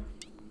 Caitlin?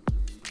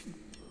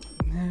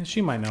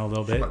 She might know a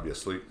little She bit. might be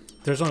asleep.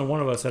 There's only one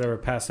of us that ever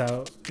passed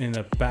out in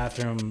a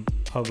bathroom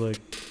public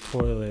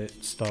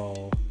toilet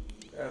stall.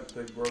 That's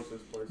the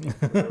grossest place.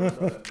 I've ever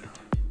done it.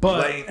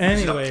 But Laying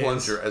using a anyways,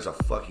 plunger as a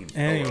fucking photo.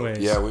 anyways,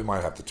 Yeah, we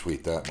might have to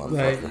tweet that,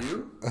 like, motherfucker.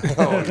 You?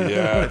 Oh,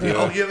 yeah, dude.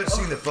 Oh, you haven't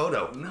seen the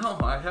photo? No,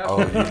 I haven't. Oh,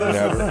 you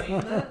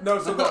never?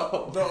 No, so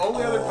the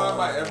only other time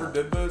I ever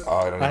did this, Oh,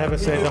 I don't I have even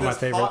it saved we on did my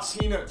this hot favorites.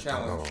 peanut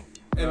challenge.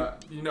 Oh. And,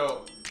 you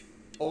know,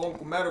 old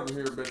Uncle Matt over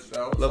here bitched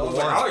out. So Level I was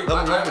like, one. I'll eat Level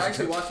my- one was I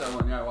actually watched that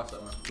one. Yeah, I watched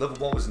that one. Level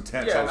 1 was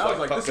intense. Yeah, and I was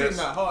fuck like, this ain't this.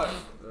 that hot.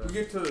 We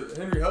get to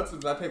Henry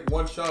Hudson's, and I take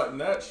one shot,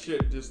 and that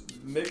shit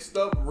just mixed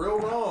up real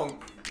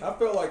wrong. I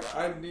felt like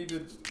I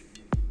needed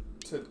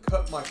to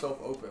cut myself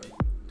open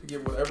to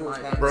get whatever was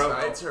My happening. Bro,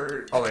 insides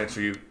hurt. I'll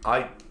answer you.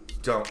 I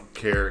don't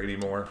care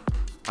anymore.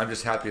 I'm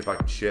just happy if I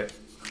can shit.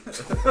 When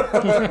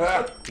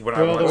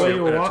I well, want the way to,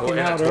 you were in a walking in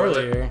a out toilet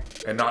earlier,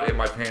 and not in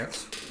my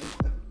pants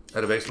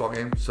at a baseball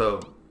game. So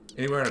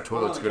anywhere in a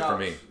toilet's good for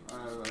me.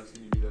 I've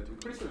seen you do that too.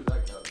 Pretty sure it was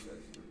that couch.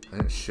 Actually. I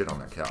didn't shit on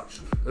that couch.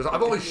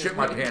 I've only shit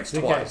my pants DK,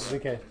 twice.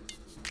 DK.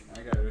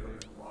 I got it.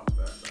 Lock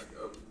that back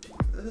up.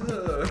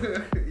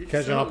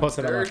 Kevin, I'll post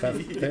it on my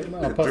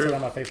I'll post it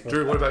on my Facebook.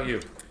 Drew, what about you?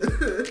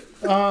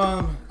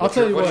 I'll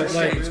tell you What's what,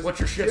 your like, stains? What's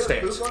your shit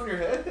stains? Poop on your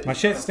head? my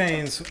shit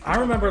stains. I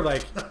remember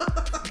like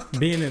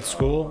being in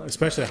school,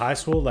 especially high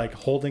school, like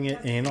holding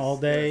it in all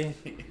day.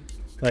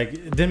 Like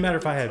it didn't matter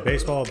if I had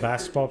baseball,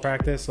 basketball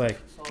practice. Like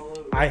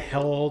I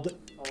held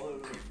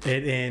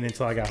it in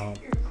until I got home.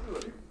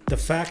 The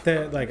fact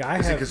that like I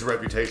Is it have because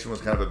reputation was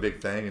kind of a big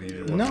thing and you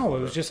didn't want no, people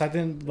it was to- just I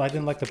didn't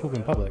like to poop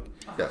in public.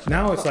 Gotcha.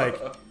 Now it's like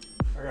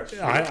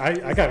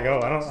I gotta go.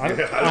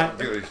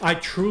 I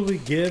truly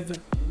give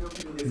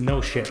no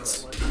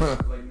shits,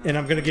 and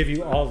I'm gonna give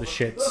you all the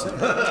shits.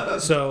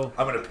 So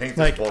I'm gonna paint this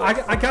like bowl.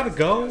 I gotta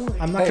go.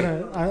 I'm not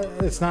gonna.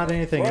 It's not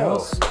anything Whoa.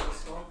 else.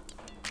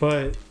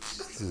 But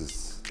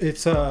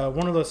it's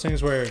one of those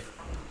things where,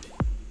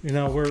 you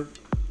know,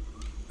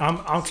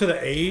 I'm to the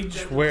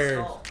age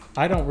where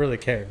I don't really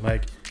care.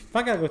 Like if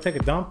I gotta go take a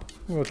dump,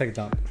 I'm gonna go take a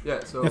dump.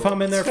 Yeah, so If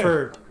I'm in there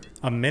for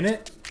a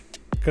minute,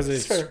 because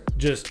it's Fair.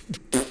 just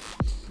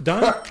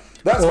done.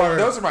 That's Or-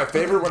 those are my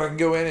favorite when I can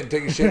go in and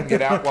take a shit and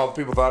get out while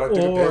people thought I took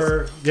a Or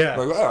piss. yeah,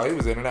 Like, oh, he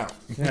was in and out.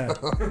 yeah,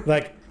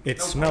 like it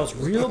smells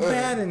real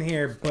bad in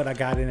here, but I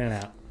got in and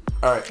out.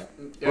 All right,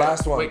 Yeah,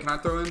 last one. Wait, can I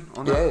throw in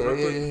on Yeah, that yeah, real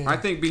yeah, quick? yeah, yeah. I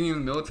think being in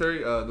the military,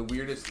 the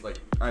weirdest, like,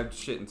 I've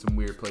shit in some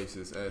weird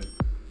places, and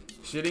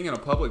shitting in a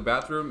public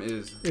bathroom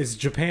is Is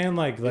Japan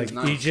like nice.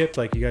 Egypt?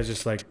 Like you guys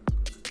just like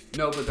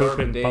no, but there are Poop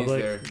in bidets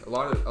public? there. A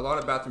lot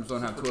of bathrooms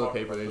don't have toilet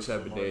paper; they just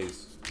have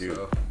bidets. Dude.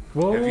 So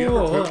whoa, Have you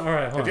whoa, ever whoa, pooped- all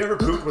right, hold Have you on. ever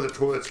pooped where the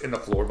toilet's in the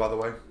floor? By the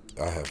way,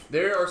 I have.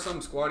 there are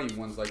some squatty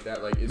ones like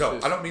that. Like it's no,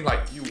 just, I don't mean like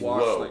you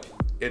wash low. like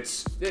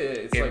It's yeah,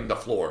 it's in like the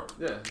floor.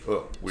 yeah.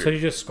 Oh, weird. So you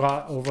just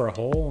squat over a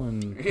hole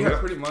and. Yeah,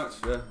 pretty much.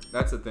 Yeah,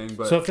 that's the thing.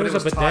 But So if But there's it a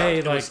was bidet, tiled.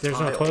 It like was there's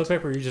no tiled. toilet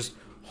paper, you just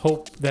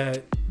hope that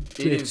it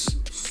it's. is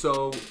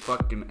so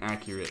fucking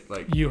accurate.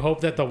 Like You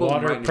hope that the Boom,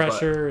 water right in your butt.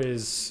 pressure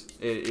is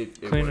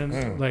it cleaning.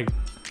 works. Like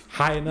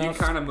high You enough,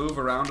 kind of move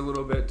around a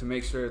little bit to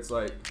make sure it's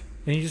like,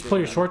 and you just pull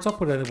your shorts up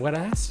with a wet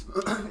ass.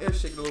 yeah,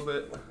 shake it a little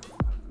bit. It'll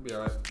be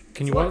alright.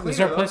 Can you? It's a lot Is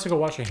there a cleaner, place to go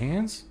wash your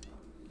hands?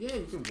 Yeah,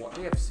 you can.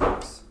 They have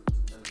sinks.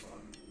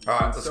 All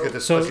right, let's get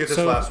this. So, let's get this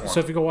so, last one. so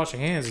if you go wash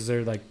your hands, is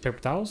there like paper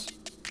towels?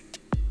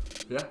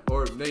 Yeah,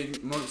 or they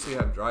mostly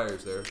have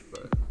dryers there,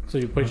 but So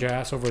you put your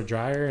ass over a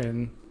dryer,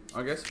 and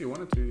I guess if you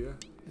wanted to, yeah.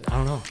 I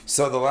don't know.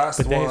 So the last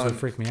Bidets one, would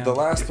freak me out. the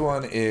last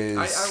one is.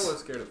 I was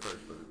scared at first,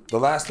 but The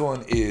last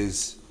one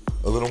is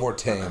a little more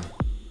tame,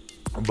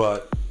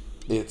 but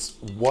it's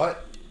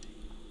what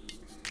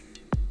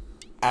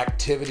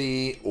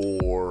activity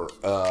or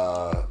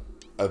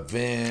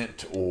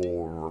event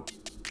or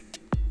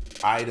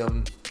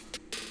item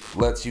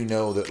lets you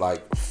know that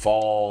like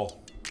fall/winter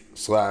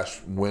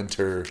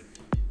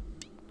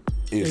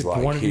is If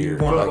like one of you here.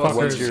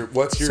 motherfuckers Like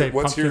what's say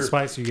your pumpkin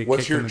spice, you get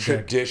what's kicked your in the dick.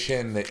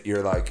 tradition that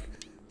you're like,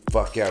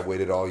 fuck yeah, I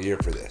waited all year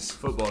for this.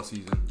 football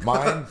season.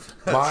 Mine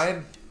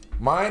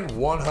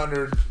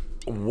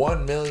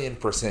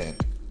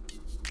 1,000,000%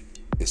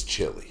 is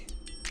chili.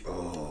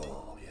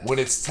 oh, yeah. When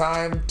it's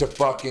time to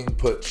fucking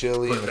put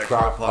chili Put in the that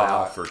crock out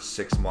pot, for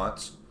 6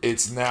 months.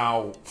 it's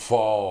now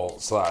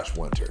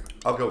fall/winter.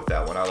 I'll go with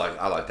that one. I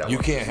like that You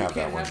one. can't You have that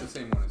can't one. have the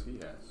same one as he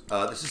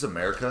has. This is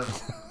America.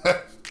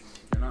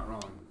 You're not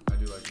wrong. I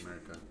do like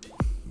America.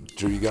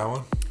 Drew, you got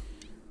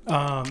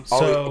one?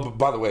 So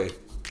By the way,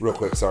 real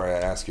quick, sorry I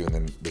asked you and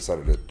then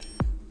decided to.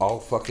 I'll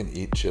fucking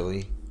eat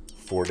chili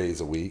 4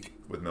 days a week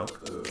With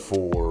milk.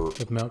 for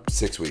with milk.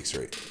 6 weeks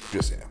straight.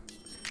 Just so you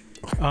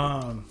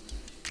know.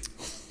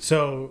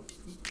 So,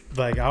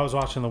 like, I was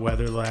watching the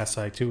weather the last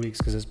like 2 weeks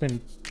because it's been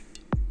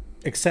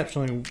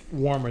exceptionally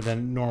warmer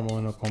than normal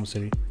in Oklahoma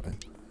City,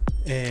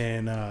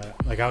 and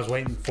like I was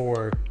waiting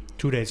for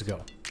 2 days ago.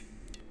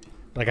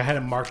 Like I had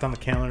it marked on the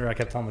calendar. I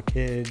kept telling the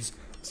kids,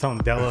 I was telling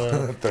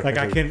Della, like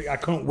I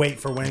couldn't wait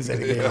for Wednesday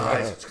to get here.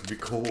 Guys, it's gonna be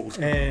cold.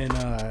 And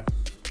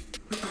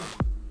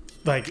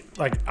like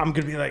I'm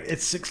gonna be like,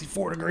 it's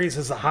 64 degrees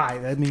as a high.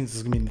 That means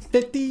it's gonna be in the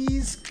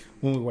 50s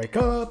when we wake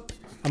up.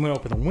 I'm gonna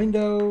open the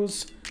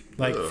windows.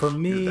 Like Ugh, for you're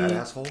me, that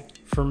asshole.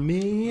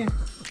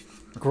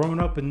 growing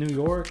up in New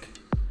York,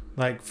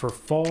 like for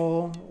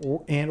fall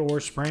or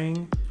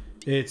spring,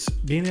 it's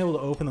being able to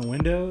open the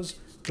windows,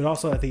 but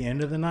also at the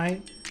end of the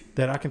night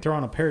that I can throw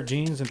on a pair of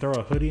jeans and throw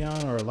a hoodie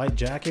on or a light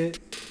jacket,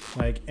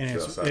 like, and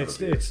it's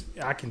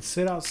I can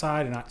sit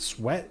outside and not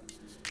sweat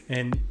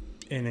and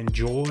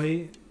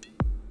enjoy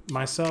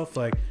myself.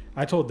 Like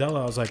I told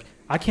Della, I was like,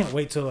 I can't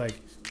wait till like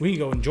we can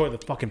go enjoy the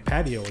fucking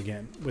patio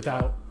again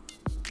without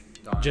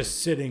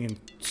just sitting and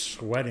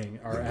sweating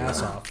our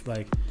ass off.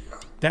 Like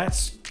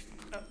that's,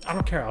 I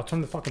don't care. I'll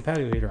turn the fucking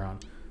patio heater on.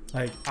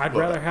 Like I'd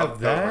rather have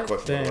that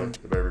than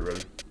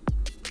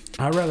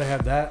I'd rather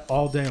have that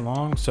all day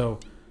long. So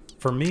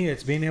for me,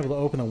 it's being able to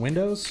open the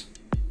windows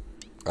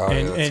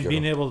and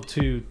being able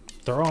to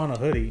throw on a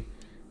hoodie.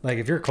 Like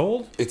if you're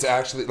cold, It's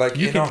actually like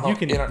you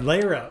can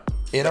layer up.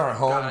 in our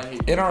home. God, I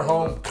hate In our people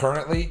home that-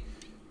 currently,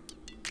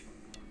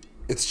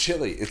 it's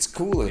chilly. It's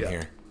cool in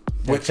here.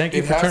 Yeah, thank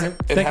you for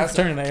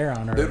turning the air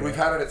on. Dude, earlier. we've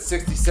had it at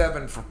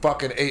 67 for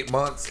fucking 8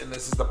 months, and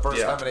this is the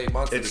first time in 8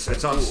 months.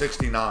 It's on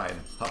 69.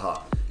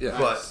 Haha. Yeah.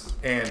 But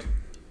and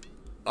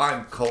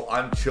I'm cold.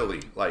 I'm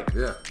chilly. Like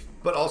Yeah.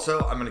 But also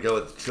I'm gonna go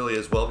with chilly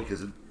as well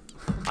because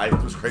I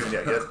was crazy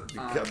I guess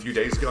a few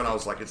days ago and I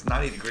was like, it's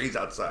 90 degrees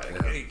outside.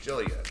 It ain't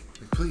chilly yet.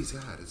 Please,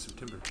 God, it's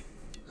September.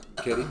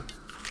 Kitty?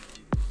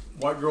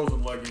 White girls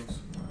in leggings.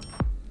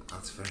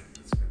 That's fair.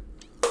 That's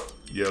fair.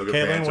 Yoga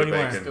Kaylin, pants what or are you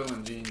wearing? bacon. Still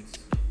in jeans.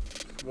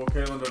 Well,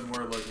 Kaylin doesn't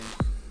wear leggings.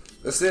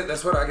 That's it.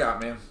 That's what I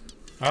got, man.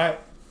 All right,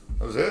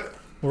 That was it.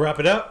 we'll wrap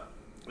it up.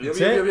 Yep, That's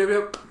it.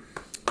 yep.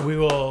 We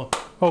will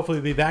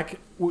hopefully be back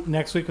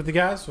next week with the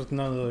guys with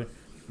another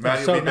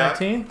Maddie will be episode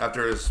back 19.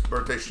 after his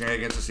birthday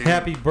shenanigans this evening.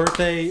 Happy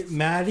birthday,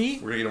 Maddie.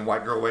 We're gonna get him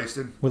white girl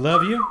wasted. We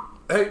love you.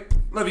 Hey,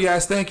 love you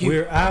guys. Thank you.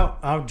 We're out.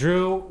 I'm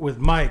Drew with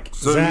Mike,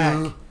 See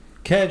Zach, ya.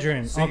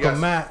 Kedron, you Uncle guys.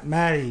 Matt,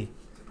 Maddie.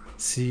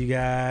 See you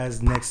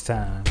guys next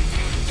time.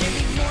 Give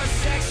me more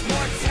sex,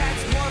 more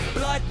tats, more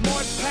blood,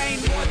 more pain,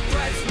 more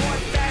threats, more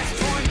fast,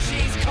 torn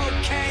jeans,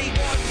 cocaine,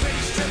 more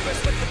pretty strippers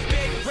with the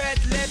big red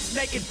lips,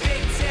 making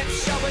big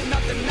tips, showing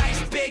up the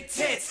nice big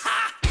tits.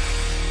 Ha!